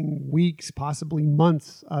wasting weeks, possibly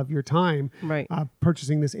months of your time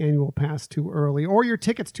purchasing this annual pass too early, or your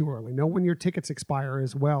tickets too early. Know when your tickets expire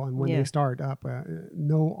as well and when they start up.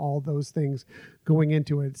 Know all those things going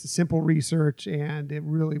into it. It's a simple research and it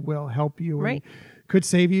really will help you. And could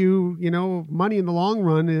save you, money in the long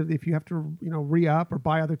run if you have to, re-up or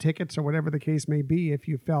buy other tickets or whatever the case may be. If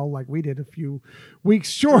you fell like we did a few weeks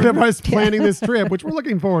short of us planning this trip, which we're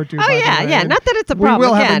looking forward to. Oh yeah, yeah. Not that it's a problem. We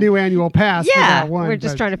will have a new annual pass. For that one, we're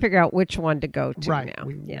just trying to figure out which one to go to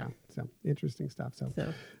now. So interesting stuff. So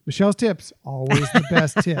Michelle's tips, always the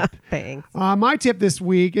best tip. Thanks. My tip this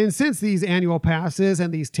week, and since these annual passes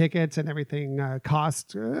and these tickets and everything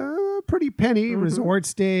cost pretty penny, resort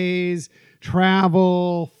stays,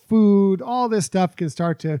 travel, food, all this stuff can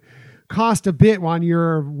start to cost a bit on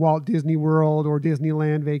your Walt Disney World or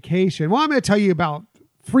Disneyland vacation. Well, I'm going to tell you about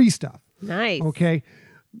free stuff. Nice. Okay.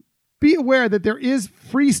 Be aware that there is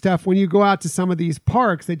free stuff when you go out to some of these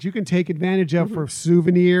parks that you can take advantage of for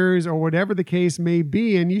souvenirs or whatever the case may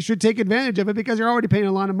be. And you should take advantage of it because you're already paying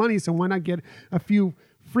a lot of money. So why not get a few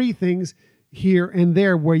free things here and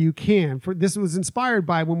there where you can? This was inspired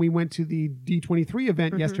by when we went to the D23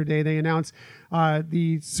 event yesterday. They announced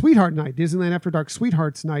the Sweetheart Night, Disneyland After Dark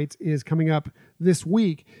Sweethearts Night is coming up this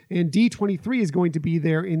week. And D23 is going to be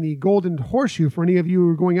there in the Golden Horseshoe. For any of you who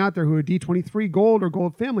are going out there who are D23 Gold or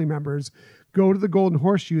Gold family members, go to the Golden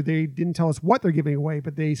Horseshoe. They didn't tell us what they're giving away,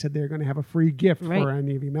 but they said they're going to have a free gift for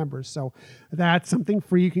any of you members. So that's something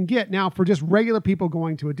free you can get. Now, for just regular people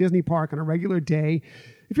going to a Disney park on a regular day,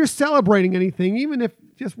 if you're celebrating anything, even if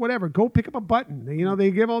just whatever, go pick up a button.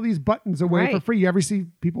 They give all these buttons away for free. You ever see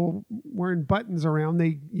people wearing buttons around?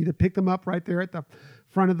 They either pick them up right there at the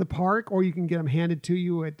front of the park, or you can get them handed to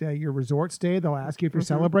you at your resort stay. They'll ask you if you're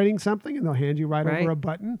celebrating something, and they'll hand you over a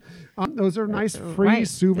button. Those are nice free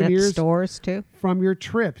souvenirs. At stores too from your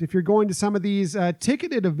trip. If you're going to some of these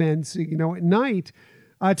ticketed events, at night,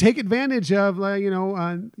 take advantage of,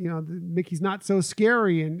 Mickey's Not So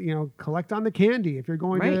Scary and, collect on the candy. If you're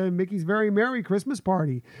going to Mickey's Very Merry Christmas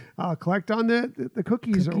Party, collect on the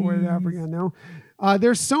cookies or whatever,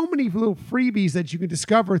 there's so many little freebies that you can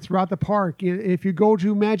discover throughout the park. If you go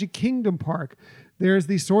to Magic Kingdom Park, there's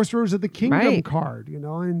the Sorcerers of the Kingdom card,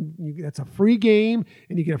 and that's a free game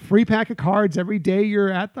and you get a free pack of cards every day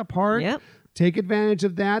you're at the park. Yep. Take advantage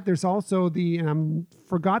of that. There's also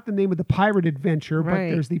forgot the name of the Pirate Adventure, but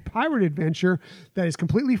there's the Pirate Adventure that is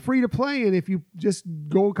completely free to play. And if you just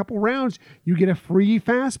go a couple rounds, you get a free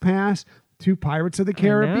fast pass to Pirates of the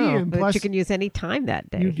Caribbean. But Plus, you can use any time that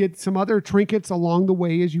day. You get some other trinkets along the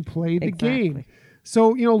way as you play the game. So,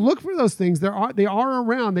 look for those things. They are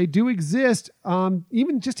around. They do exist.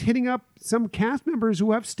 Even just hitting up some cast members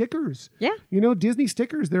who have stickers. Yeah. Disney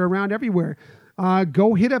stickers. They're around everywhere.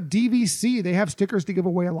 Go hit up DVC. They have stickers to give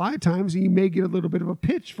away a lot of times. You may get a little bit of a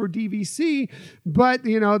pitch for DVC, but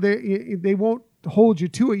they won't hold you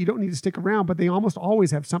to it. You don't need to stick around, but they almost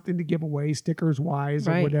always have something to give away, stickers wise,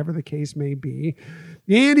 or whatever the case may be.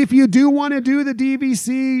 And if you do want to do the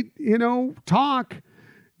DVC, talk,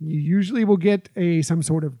 you usually will get some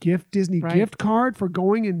sort of Disney gift card for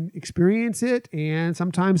going and experience it, and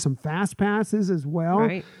sometimes some fast passes as well.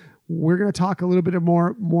 Right. We're going to talk a little bit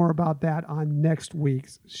more about that on next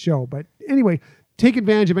week's show. But anyway, take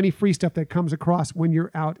advantage of any free stuff that comes across when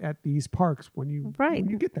you're out at these parks when you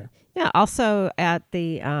get there. Yeah. Also at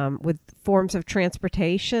the with forms of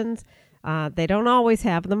transportations, they don't always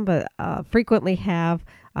have them, but frequently have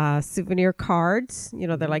souvenir cards. You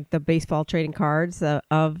know, they're like the baseball trading cards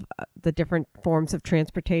of the different forms of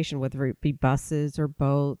transportation, whether it be buses or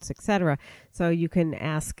boats, etc. So you can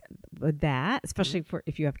ask that, especially for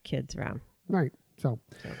if you have kids around. Right. So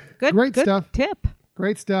good stuff. Tip.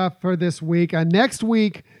 Great stuff for this week. Next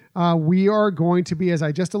week, we are going to be, as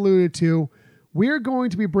I just alluded to, we're going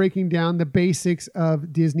to be breaking down the basics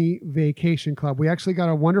of Disney Vacation Club. We actually got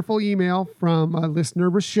a wonderful email from listener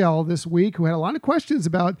Rochelle this week who had a lot of questions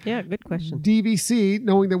about good question. DVC,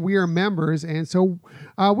 knowing that we are members. And so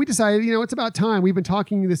we decided, it's about time. We've been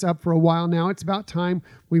talking this up for a while now. It's about time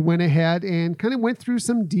we went ahead and kind of went through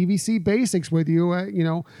some DVC basics with you,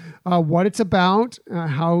 what it's about,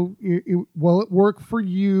 how will it work for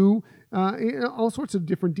you, all sorts of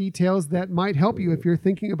different details that might help you if you're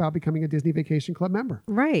thinking about becoming a Disney Vacation Club member.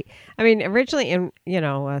 Right. I mean, originally,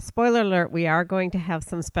 spoiler alert, we are going to have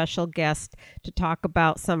some special guests to talk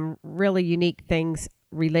about some really unique things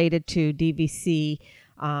related to DVC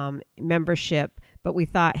membership. But we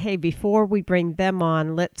thought, hey, before we bring them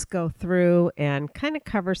on, let's go through and kind of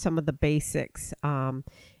cover some of the basics and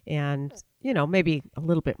maybe a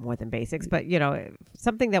little bit more than basics, but,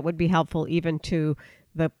 something that would be helpful even to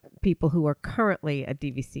the people who are currently a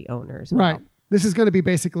DVC owners. Right. This is going to be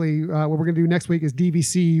basically what we're going to do next week is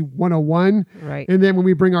DVC 101. Right. And then when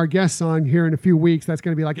we bring our guests on here in a few weeks, that's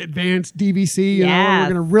going to be like advanced DVC. Yes.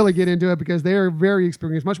 We're going to really get into it because they are very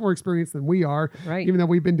experienced, much more experienced than we are, right. Even though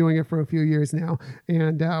we've been doing it for a few years now.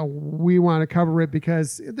 And we want to cover it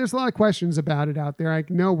because there's a lot of questions about it out there. I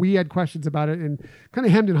know we had questions about it and kind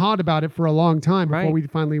of hemmed and hawed about it for a long time before we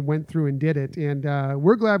finally went through and did it. And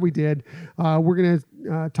we're glad we did. We're going to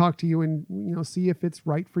talk to you and see if it's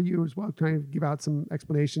right for you as well, trying to give out some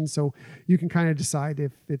explanations so you can kind of decide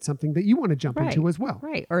if it's something that you want to jump into as well.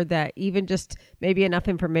 Right. Or that even just maybe enough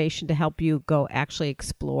information to help you go actually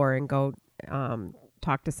explore and go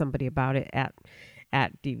talk to somebody about it at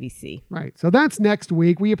DVC. Right. So that's next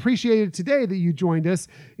week. We appreciated today that you joined us.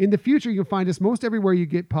 In the future, you'll find us most everywhere you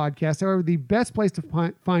get podcasts. However, the best place to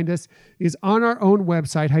find us is on our own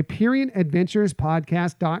website,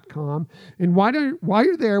 HyperionAdventurespodcast.com. And while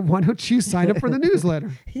you're there, why don't you sign up for the newsletter?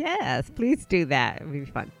 Yes, please do that. It would be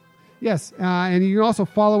fun. Yes. And you can also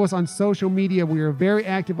follow us on social media. We are very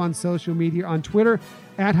active on social media, on Twitter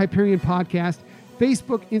at Hyperion Podcast,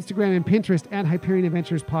 Facebook, Instagram, and Pinterest at Hyperion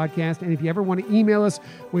Adventures Podcast. And if you ever want to email us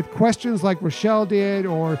with questions like Rochelle did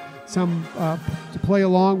or some to play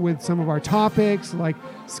along with some of our topics like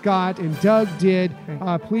Scott and Doug did,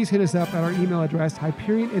 please hit us up at our email address,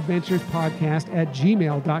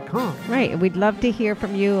 HyperionAdventurespodcast@gmail.com. Right. And we'd love to hear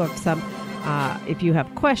from you of some, if you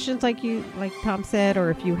have questions like Tom said,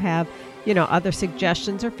 or if you have, other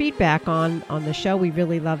suggestions or feedback on the show. We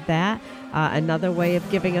really love that. Another way of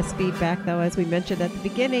giving us feedback, though, as we mentioned at the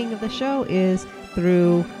beginning of the show, is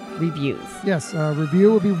through reviews. Yes,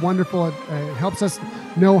 review would be wonderful. It helps us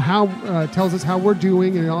know tells us how we're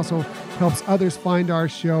doing, and it also helps others find our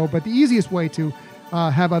show. But the easiest way to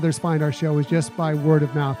have others find our show is just by word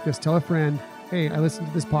of mouth. Just tell a friend, hey, I listened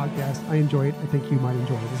to this podcast. I enjoy it. I think you might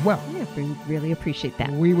enjoy it as well. Yeah, we really appreciate that.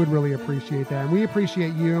 We would really appreciate that. And we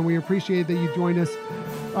appreciate you, and we appreciate that you joined us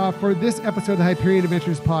for this episode of the Hyperion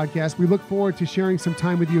Adventures Podcast. We look forward to sharing some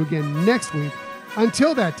time with you again next week.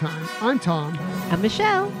 Until that time, I'm Tom. I'm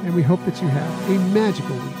Michelle. And we hope that you have a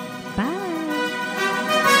magical week.